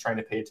exhausted. I'm just trying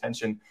to pay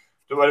attention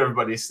to what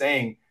everybody's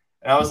saying.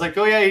 And I was like,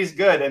 oh yeah, he's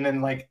good. And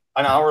then like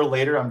an hour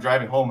later, I'm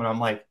driving home, and I'm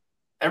like,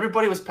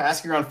 everybody was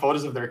passing around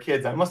photos of their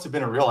kids. I must have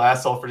been a real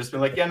asshole for just being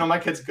like, yeah, no, my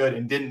kid's good,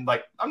 and didn't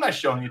like. I'm not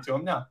showing you to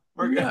him. No,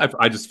 we're good. Yeah,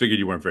 I just figured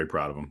you weren't very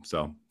proud of him.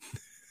 So.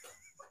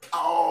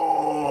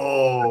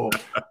 Oh,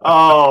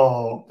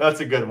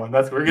 that's a good one.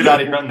 We're get out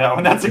of here on that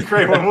one. That's a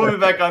great one. We'll be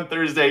back on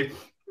Thursday.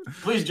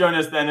 Please join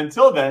us then.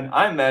 Until then,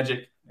 I'm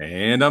Magic.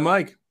 And I'm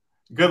Mike.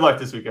 Good luck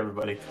this week,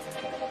 everybody.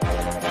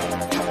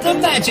 The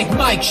Magic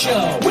Mike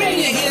Show, where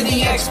you hear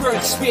the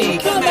experts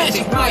speak. The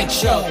Magic Mike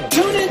Show.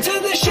 Tune into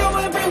the show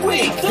every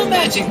week. The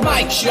Magic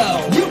Mike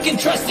Show. You can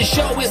trust the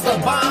show is the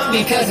bomb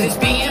because it's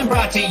being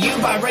brought to you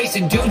by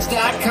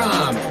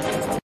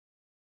RacingDudes.com.